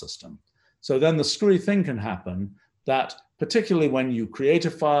file system. So then the screwy thing can happen that, particularly when you create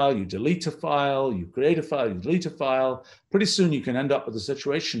a file, you delete a file, you create a file, you delete a file, pretty soon you can end up with a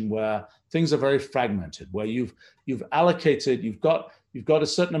situation where things are very fragmented, where you've got you've got a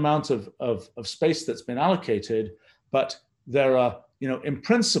certain amount of space that's been allocated, but there are, in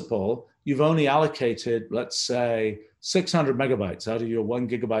principle, you've only allocated, let's say, 600 megabytes out of your 1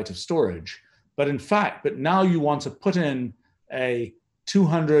 gigabyte of storage. But in fact, now you want to put in a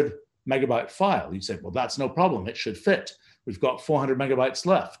 200 megabyte file. You say, well, that's no problem. It should fit. We've got 400 megabytes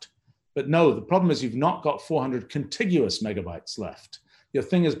left. But no, the problem is you've not got 400 contiguous megabytes left. Your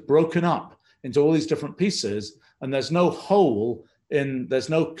thing is broken up into all these different pieces, and there's no there's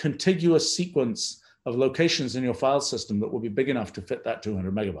no contiguous sequence of locations in your file system that will be big enough to fit that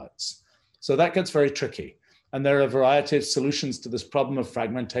 200 megabytes. So that gets very tricky. And there are a variety of solutions to this problem of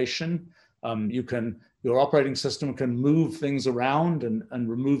fragmentation. Your operating system can move things around and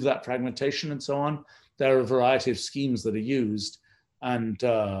remove that fragmentation and so on. There are a variety of schemes that are used. And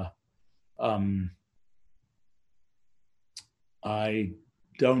I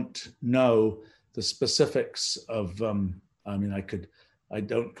don't know the specifics of, I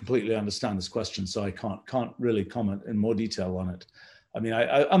don't completely understand this question, so I can't really comment in more detail on it.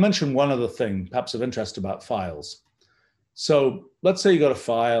 I mentioned one other thing, perhaps of interest about files. So let's say you got a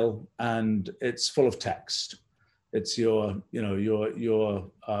file and it's full of text. It's your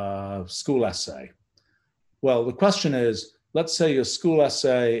school essay. Well, the question is, let's say your school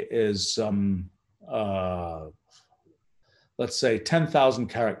essay is, let's say 10,000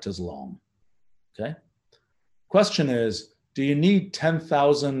 characters long, okay? Question is, do you need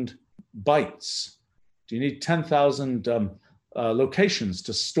 10,000 bytes? Do you need 10,000 locations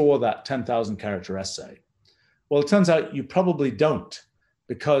to store that 10,000 character essay? Well, it turns out you probably don't,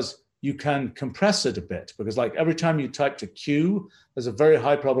 because you can compress it a bit, because like every time you type to Q, there's a very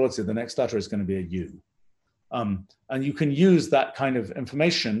high probability the next letter is going to be a U. And you can use that kind of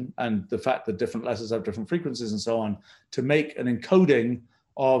information and the fact that different letters have different frequencies and so on to make an encoding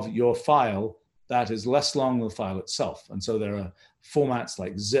of your file that is less long than the file itself. And so there are formats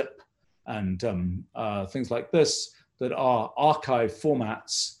like zip and things like this that are archive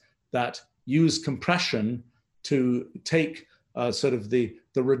formats that use compression to take sort of the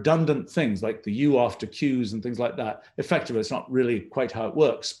redundant things like the U after Qs and things like that. Effectively, it's not really quite how it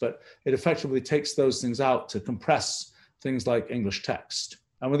works, but it effectively takes those things out to compress things like English text.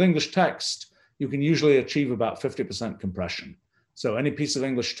 And with English text, you can usually achieve about 50% compression. So any piece of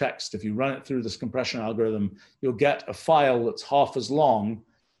English text, if you run it through this compression algorithm, you'll get a file that's half as long,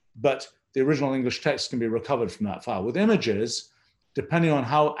 but the original English text can be recovered from that file. With images, depending on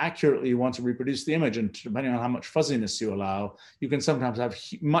how accurately you want to reproduce the image and depending on how much fuzziness you allow, you can sometimes have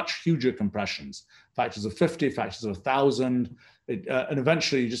much huger compressions, factors of 50, factors of 1,000, and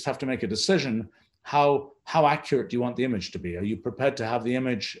eventually you just have to make a decision. How accurate do you want the image to be? Are you prepared to have the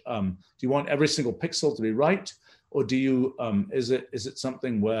image? Do you want every single pixel to be right, or do you? Is it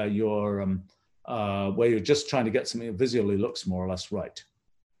something where you're just trying to get something that visually looks more or less right?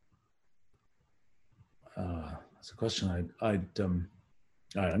 That's a question all right,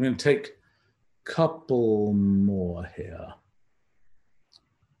 I'm going to take a couple more here.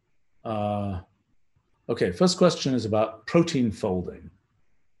 Okay, first question is about protein folding.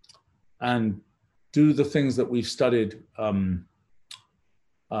 And do the things that we've studied have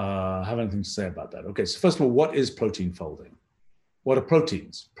anything to say about that? Okay, so first of all, what is protein folding? What are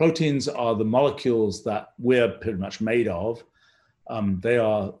proteins? Proteins are the molecules that we're pretty much made of. They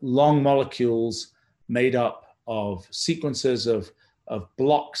are long molecules made up of sequences of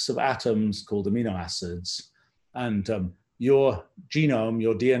blocks of atoms called amino acids. And your genome,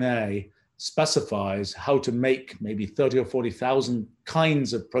 your DNA, specifies how to make maybe 30 or 40,000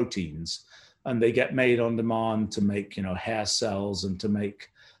 kinds of proteins. And they get made on demand to make, hair cells and to make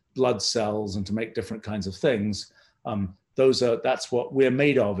blood cells and to make different kinds of things. That's what we're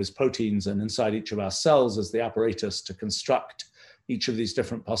made of, is proteins. And inside each of our cells is the apparatus to construct each of these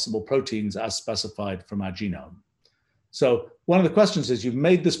different possible proteins as specified from our genome. So one of the questions is, you've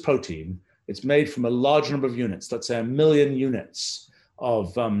made this protein, it's made from a large number of units, let's say 1 million units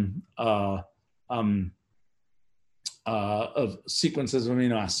of sequences of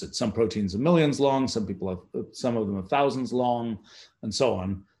amino acids. Some proteins are millions long, some of them are thousands long, and so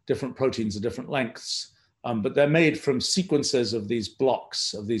on. Different proteins are different lengths, but they're made from sequences of these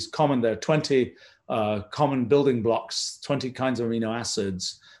blocks, of these there are 20 common building blocks, 20 kinds of amino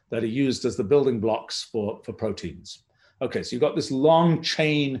acids that are used as the building blocks for proteins. Okay, so you've got this long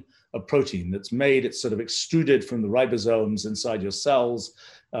chain of protein that's made, it's sort of extruded from the ribosomes inside your cells.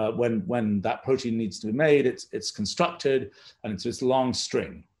 When that protein needs to be made, it's constructed, and it's this long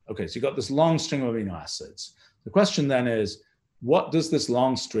string. Okay, so you've got this long string of amino acids. The question then is, what does this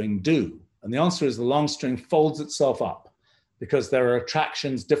long string do? And the answer is the long string folds itself up, because there are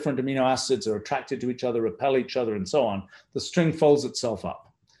attractions, different amino acids are attracted to each other, repel each other, and so on, the string folds itself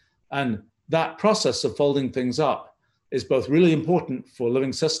up. And that process of folding things up is both really important for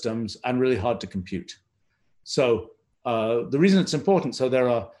living systems and really hard to compute. So the reason it's important, so there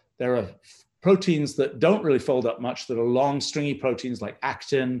are proteins that don't really fold up much, that are long, stringy proteins like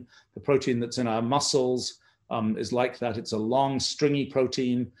actin. The protein that's in our muscles is like that. It's a long, stringy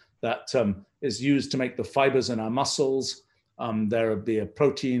protein that is used to make the fibers in our muscles. There would be a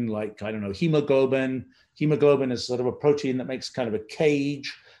protein like, I don't know, hemoglobin. Hemoglobin is sort of a protein that makes kind of a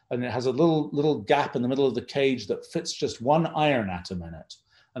cage, and it has a little gap in the middle of the cage that fits just one iron atom in it.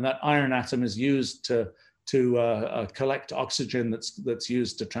 And that iron atom is used to collect oxygen that's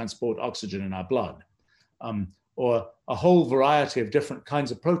used to transport oxygen in our blood. Or a whole variety of different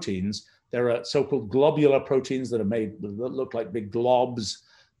kinds of proteins. There are so-called globular proteins that are made, that look like big globs.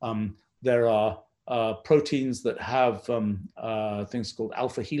 There are proteins that have things called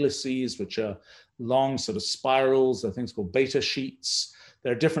alpha helices, which are long sort of spirals. There are things called beta sheets.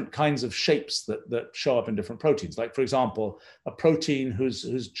 There are different kinds of shapes that show up in different proteins. Like, for example, a protein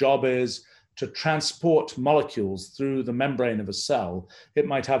whose job is to transport molecules through the membrane of a cell. It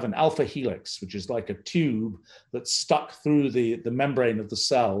might have an alpha helix, which is like a tube that's stuck through the membrane of the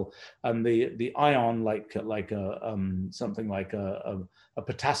cell, and the ion, something like a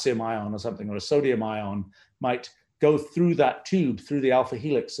potassium ion or something, or a sodium ion, might go through that tube, through the alpha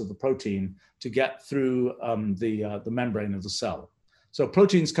helix of the protein, to get through the membrane of the cell. So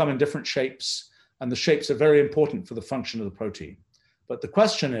proteins come in different shapes, and the shapes are very important for the function of the protein. But the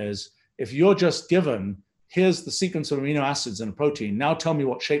question is, if you're just given, here's the sequence of amino acids in a protein, now tell me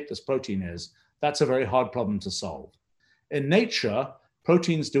what shape this protein is, that's a very hard problem to solve. In nature,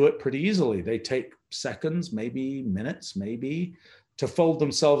 proteins do it pretty easily. They take seconds, maybe minutes, maybe, to fold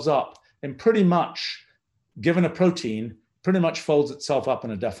themselves up. And pretty much, given a protein, pretty much folds itself up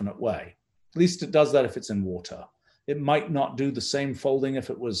in a definite way. At least it does that if it's in water. It might not do the same folding if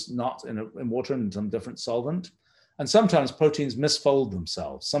it was not in water in some different solvent. And sometimes proteins misfold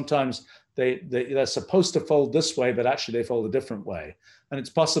themselves. Sometimes they're supposed to fold this way, but actually they fold a different way. And it's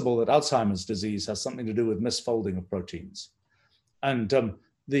possible that Alzheimer's disease has something to do with misfolding of proteins. And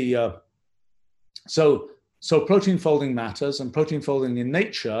so protein folding matters, and protein folding in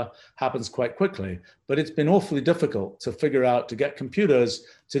nature happens quite quickly, but it's been awfully difficult to figure out, to get computers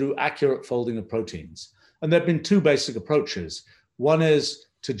to do accurate folding of proteins. And there have been two basic approaches. One is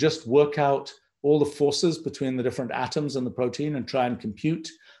to just work out all the forces between the different atoms in the protein and try and compute,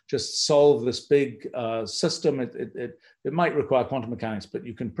 just solve this big system. It might require quantum mechanics, but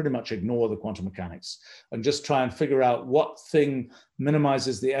you can pretty much ignore the quantum mechanics and just try and figure out what thing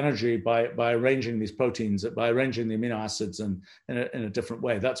minimizes the energy by arranging these proteins, by arranging the amino acids in a different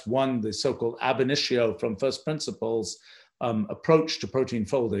way. That's one, the so-called ab initio, from first principles approach to protein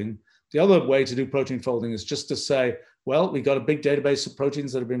folding. The other way to do protein folding is just to say, well, we got a big database of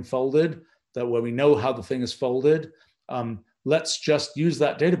proteins that have been folded, where we know how the thing is folded. Let's just use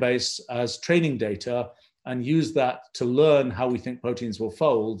that database as training data and use that to learn how we think proteins will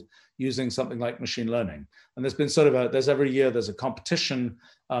fold using something like machine learning. And there's been every year there's a competition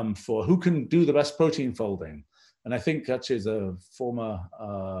for who can do the best protein folding. And I think actually is a former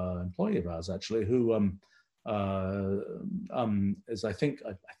employee of ours actually who I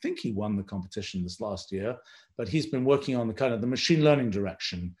think he won the competition this last year, but he's been working on the kind of the machine learning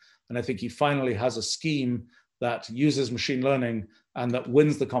direction. And I think he finally has a scheme that uses machine learning and that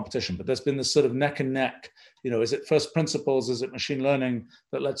wins the competition. But there's been this sort of neck and neck, is it first principles, is it machine learning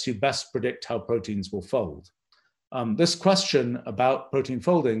that lets you best predict how proteins will fold? This question about protein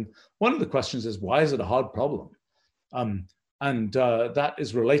folding, one of the questions is, why is it a hard problem? That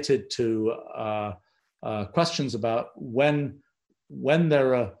is related to questions about when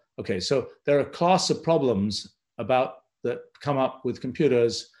there are, so there are a class of problems that come up with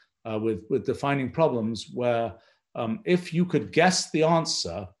computers with defining problems where if you could guess the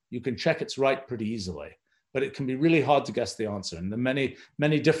answer, you can check it's right pretty easily, but it can be really hard to guess the answer. And the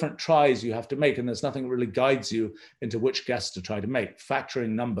many different tries you have to make, and there's nothing that really guides you into which guess to try to make. Factoring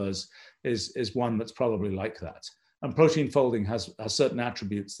numbers is one that's probably like that. And protein folding has certain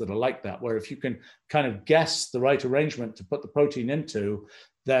attributes that are like that, where if you can kind of guess the right arrangement to put the protein into,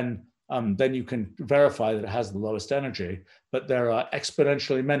 then you can verify that it has the lowest energy. But there are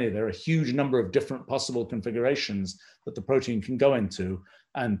exponentially many. There are a huge number of different possible configurations that the protein can go into.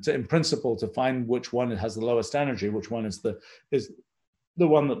 And in principle, to find which one has the lowest energy, which one is the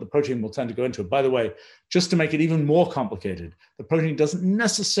one that the protein will tend to go into. By the way, just to make it even more complicated, the protein doesn't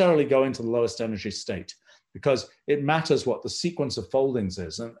necessarily go into the lowest energy state, because it matters what the sequence of foldings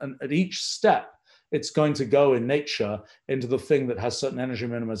is. And at each step, it's going to go in nature into the thing that has certain energy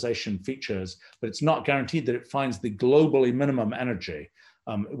minimization features, but it's not guaranteed that it finds the globally minimum energy.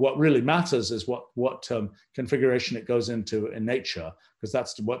 What really matters is what configuration it goes into in nature, because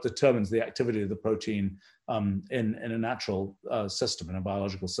that's what determines the activity of the protein in a natural system, in a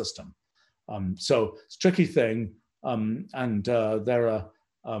biological system. So it's a tricky thing, and there are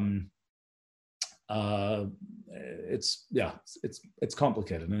it's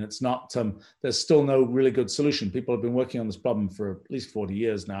complicated, and it's not. There's still no really good solution. People have been working on this problem for at least 40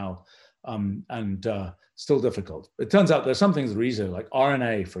 years now, and still difficult. It turns out there's some things that are easier, like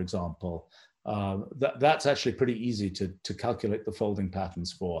RNA, for example. That's actually pretty easy to calculate the folding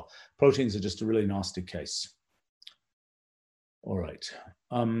patterns for. Proteins are just a really nasty case. All right.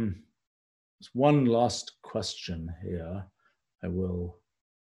 There's one last question here I will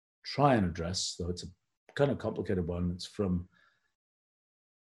try and address, though it's a kind of complicated one. It's from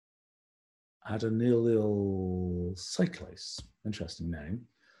adenylyl cyclase. Interesting name.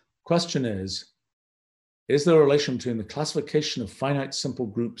 Question is there a relation between the classification of finite simple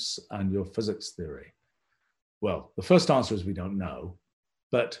groups and your physics theory? Well, the first answer is we don't know,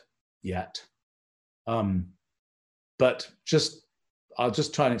 but yet. But I'll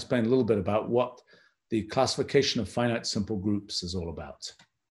just try and explain a little bit about what the classification of finite simple groups is all about.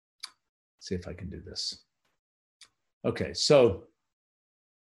 See if I can do this. Okay, so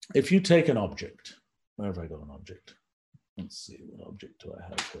if you take an object, where have I got an object? Let's see, what object do I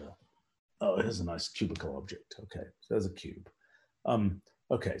have here? Oh, here's a nice cubical object. Okay, so there's a cube.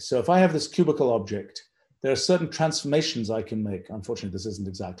 Okay, so if I have this cubical object, there are certain transformations I can make. Unfortunately, this isn't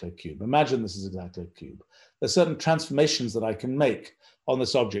exactly a cube. Imagine this is exactly a cube. There's certain transformations that I can make on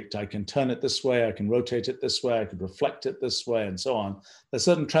this object. I can turn it this way, I can rotate it this way, I could reflect it this way, and so on. There's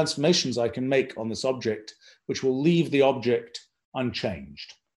certain transformations I can make on this object which will leave the object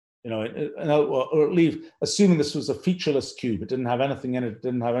unchanged. Or leave, assuming this was a featureless cube, it didn't have anything in it, it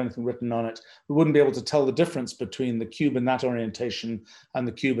didn't have anything written on it, we wouldn't be able to tell the difference between the cube in that orientation and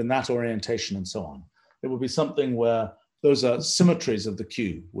the cube in that orientation, and so on. It would be something where those are symmetries of the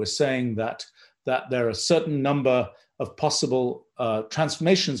cube. We're saying that there are a certain number of possible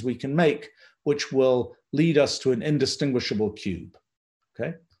transformations we can make, which will lead us to an indistinguishable cube.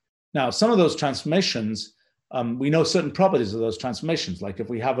 Okay. Now, some of those transformations, we know certain properties of those transformations. Like if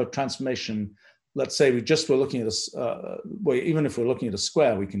we have a transformation, let's say we just were looking at even if we're looking at a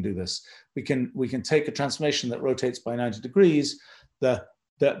square, we can do this. We can take a transformation that rotates by 90 degrees.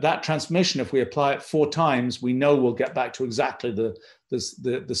 That transformation, if we apply it 4 times, we know we'll get back to exactly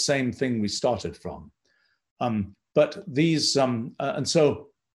the same thing we started from. But these, and so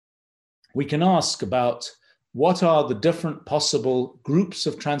we can ask about what are the different possible groups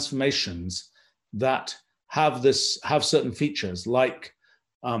of transformations that have certain features, like,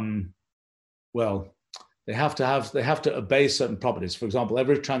 well, they have to obey certain properties. For example,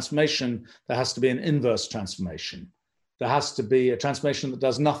 every transformation, there has to be an inverse transformation. There has to be a transformation that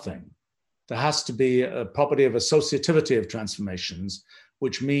does nothing. There has to be a property of associativity of transformations,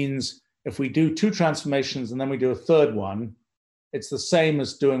 which means if we do 2 transformations and then we do a third one, it's the same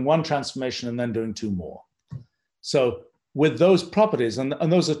as doing 1 transformation and then doing 2 more. So with those properties, and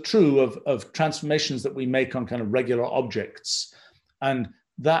those are true of transformations that we make on kind of regular objects, and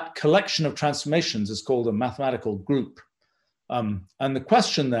that collection of transformations is called a mathematical group. And the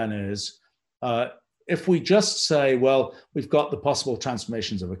question then is, if we just say, well, we've got the possible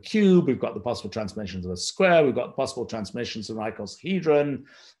transformations of a cube, we've got the possible transformations of a square, we've got the possible transformations of an icosahedron,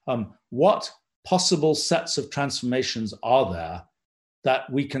 what possible sets of transformations are there that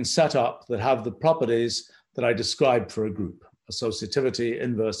we can set up that have the properties that I described for a group: associativity,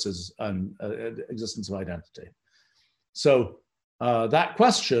 inverses, and existence of identity? So that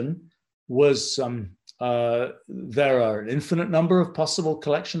question was, there are an infinite number of possible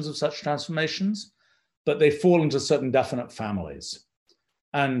collections of such transformations, but they fall into certain definite families.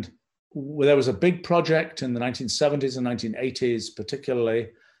 And there was a big project in the 1970s and 1980s, particularly,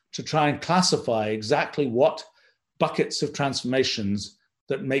 to try and classify exactly what buckets of transformations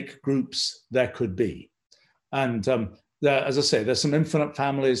that make groups there could be. And as I say, there's some infinite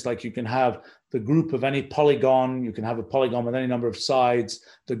families, like you can have the group of any polygon, you can have a polygon with any number of sides.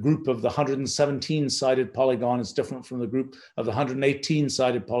 The group of the 117-sided polygon is different from the group of the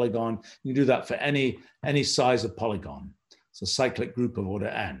 118-sided polygon. You can do that for any size of polygon. It's a cyclic group of order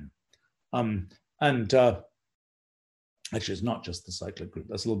n. Actually, it's not just the cyclic group.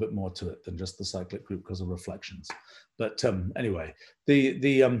 There's a little bit more to it than just the cyclic group because of reflections. But anyway,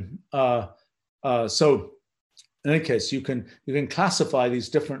 so in any case, you can classify these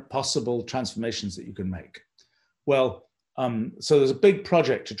different possible transformations that you can make. Well, So there's a big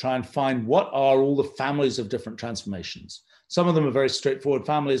project to try and find what are all the families of different transformations. Some of them are very straightforward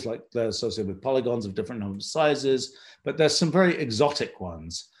families, like they're associated with polygons of different number of sizes, but there's some very exotic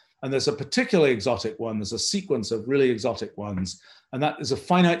ones. And there's a particularly exotic one. There's a sequence of really exotic ones, and that is a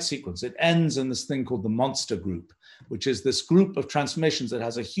finite sequence. It ends in this thing called the monster group, which is this group of transformations that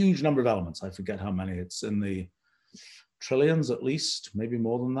has a huge number of elements. I forget how many. It's in the trillions at least, maybe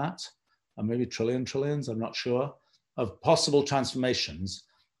more than that, or maybe trillions, I'm not sure, of possible transformations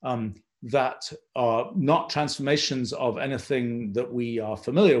that are not transformations of anything that we are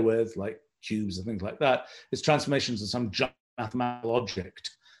familiar with, like cubes and things like that. It's transformations of some giant mathematical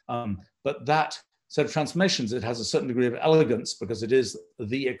object. But that set of transformations, it has a certain degree of elegance because it is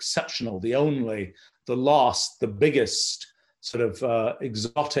the exceptional, the only, the last, the biggest sort of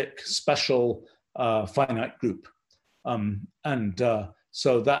exotic, special, finite group.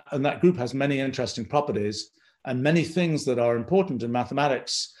 So that group has many interesting properties, and many things that are important in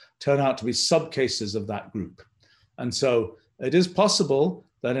mathematics turn out to be subcases of that group. And so it is possible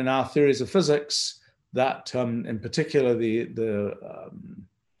that in our theories of physics, that in particular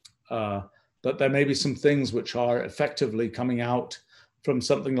that there may be some things which are effectively coming out from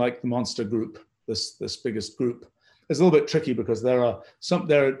something like the monster group, this biggest group. It's a little bit tricky because there are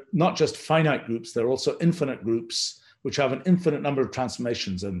not just finite groups, there are also infinite groups which have an infinite number of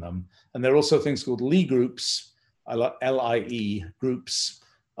transformations in them. And there are also things called Lie groups, L-I-E groups,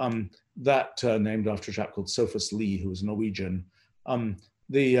 that named after a chap called Sophus Lie, who was Norwegian.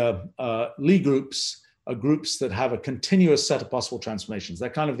 The Lie groups are groups that have a continuous set of possible transformations. They're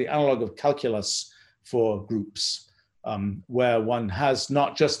kind of the analog of calculus for groups, where one has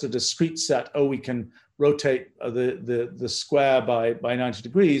not just a discrete set, we can rotate the square by 90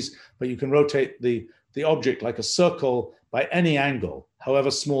 degrees, but you can rotate the object like a circle by any angle, however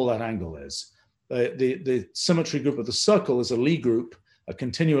small that angle is. The symmetry group of the circle is a Lie group, a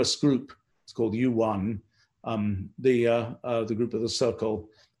continuous group. It's called U1, the group of the circle,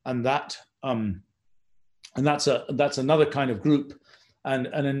 and that's another kind of group. And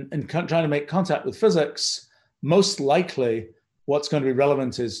in trying to make contact with physics, most likely what's going to be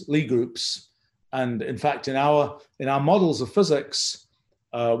relevant is Lie groups. And in fact, in our models of physics,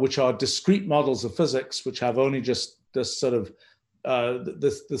 which are discrete models of physics, which have only just this sort of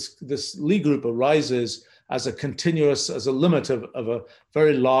this Lie group arises as a continuous, as a limit of a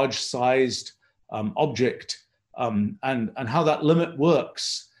very large sized object, and how that limit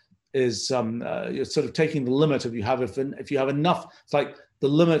works is you're sort of taking the limit of if you have enough. It's like the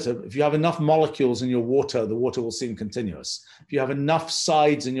limit of if you have enough molecules in your water, the water will seem continuous. If you have enough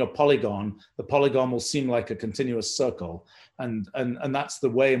sides in your polygon, the polygon will seem like a continuous circle, and that's the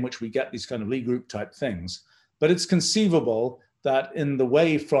way in which we get these kind of Lie group type things. But it's conceivable that in the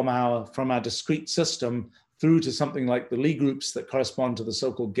way from our discrete system through to something like the Lie groups that correspond to the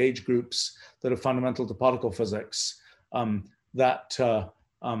so-called gauge groups that are fundamental to particle physics, that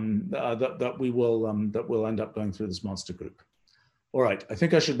we'll end up going through this monster group. All right, I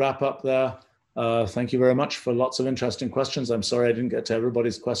think I should wrap up there. Thank you very much for lots of interesting questions. I'm sorry I didn't get to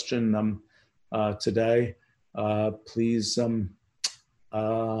everybody's question today. Please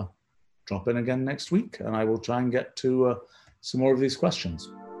drop in again next week, and I will try and get to some more of these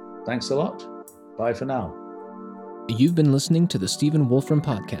questions. Thanks a lot. Bye for now. You've been listening to the Stephen Wolfram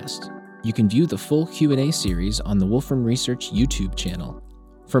Podcast. You can view the full Q&A series on the Wolfram Research YouTube channel.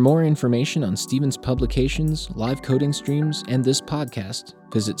 For more information on Stephen's publications, live coding streams, and this podcast,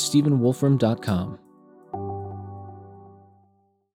 visit stephenwolfram.com.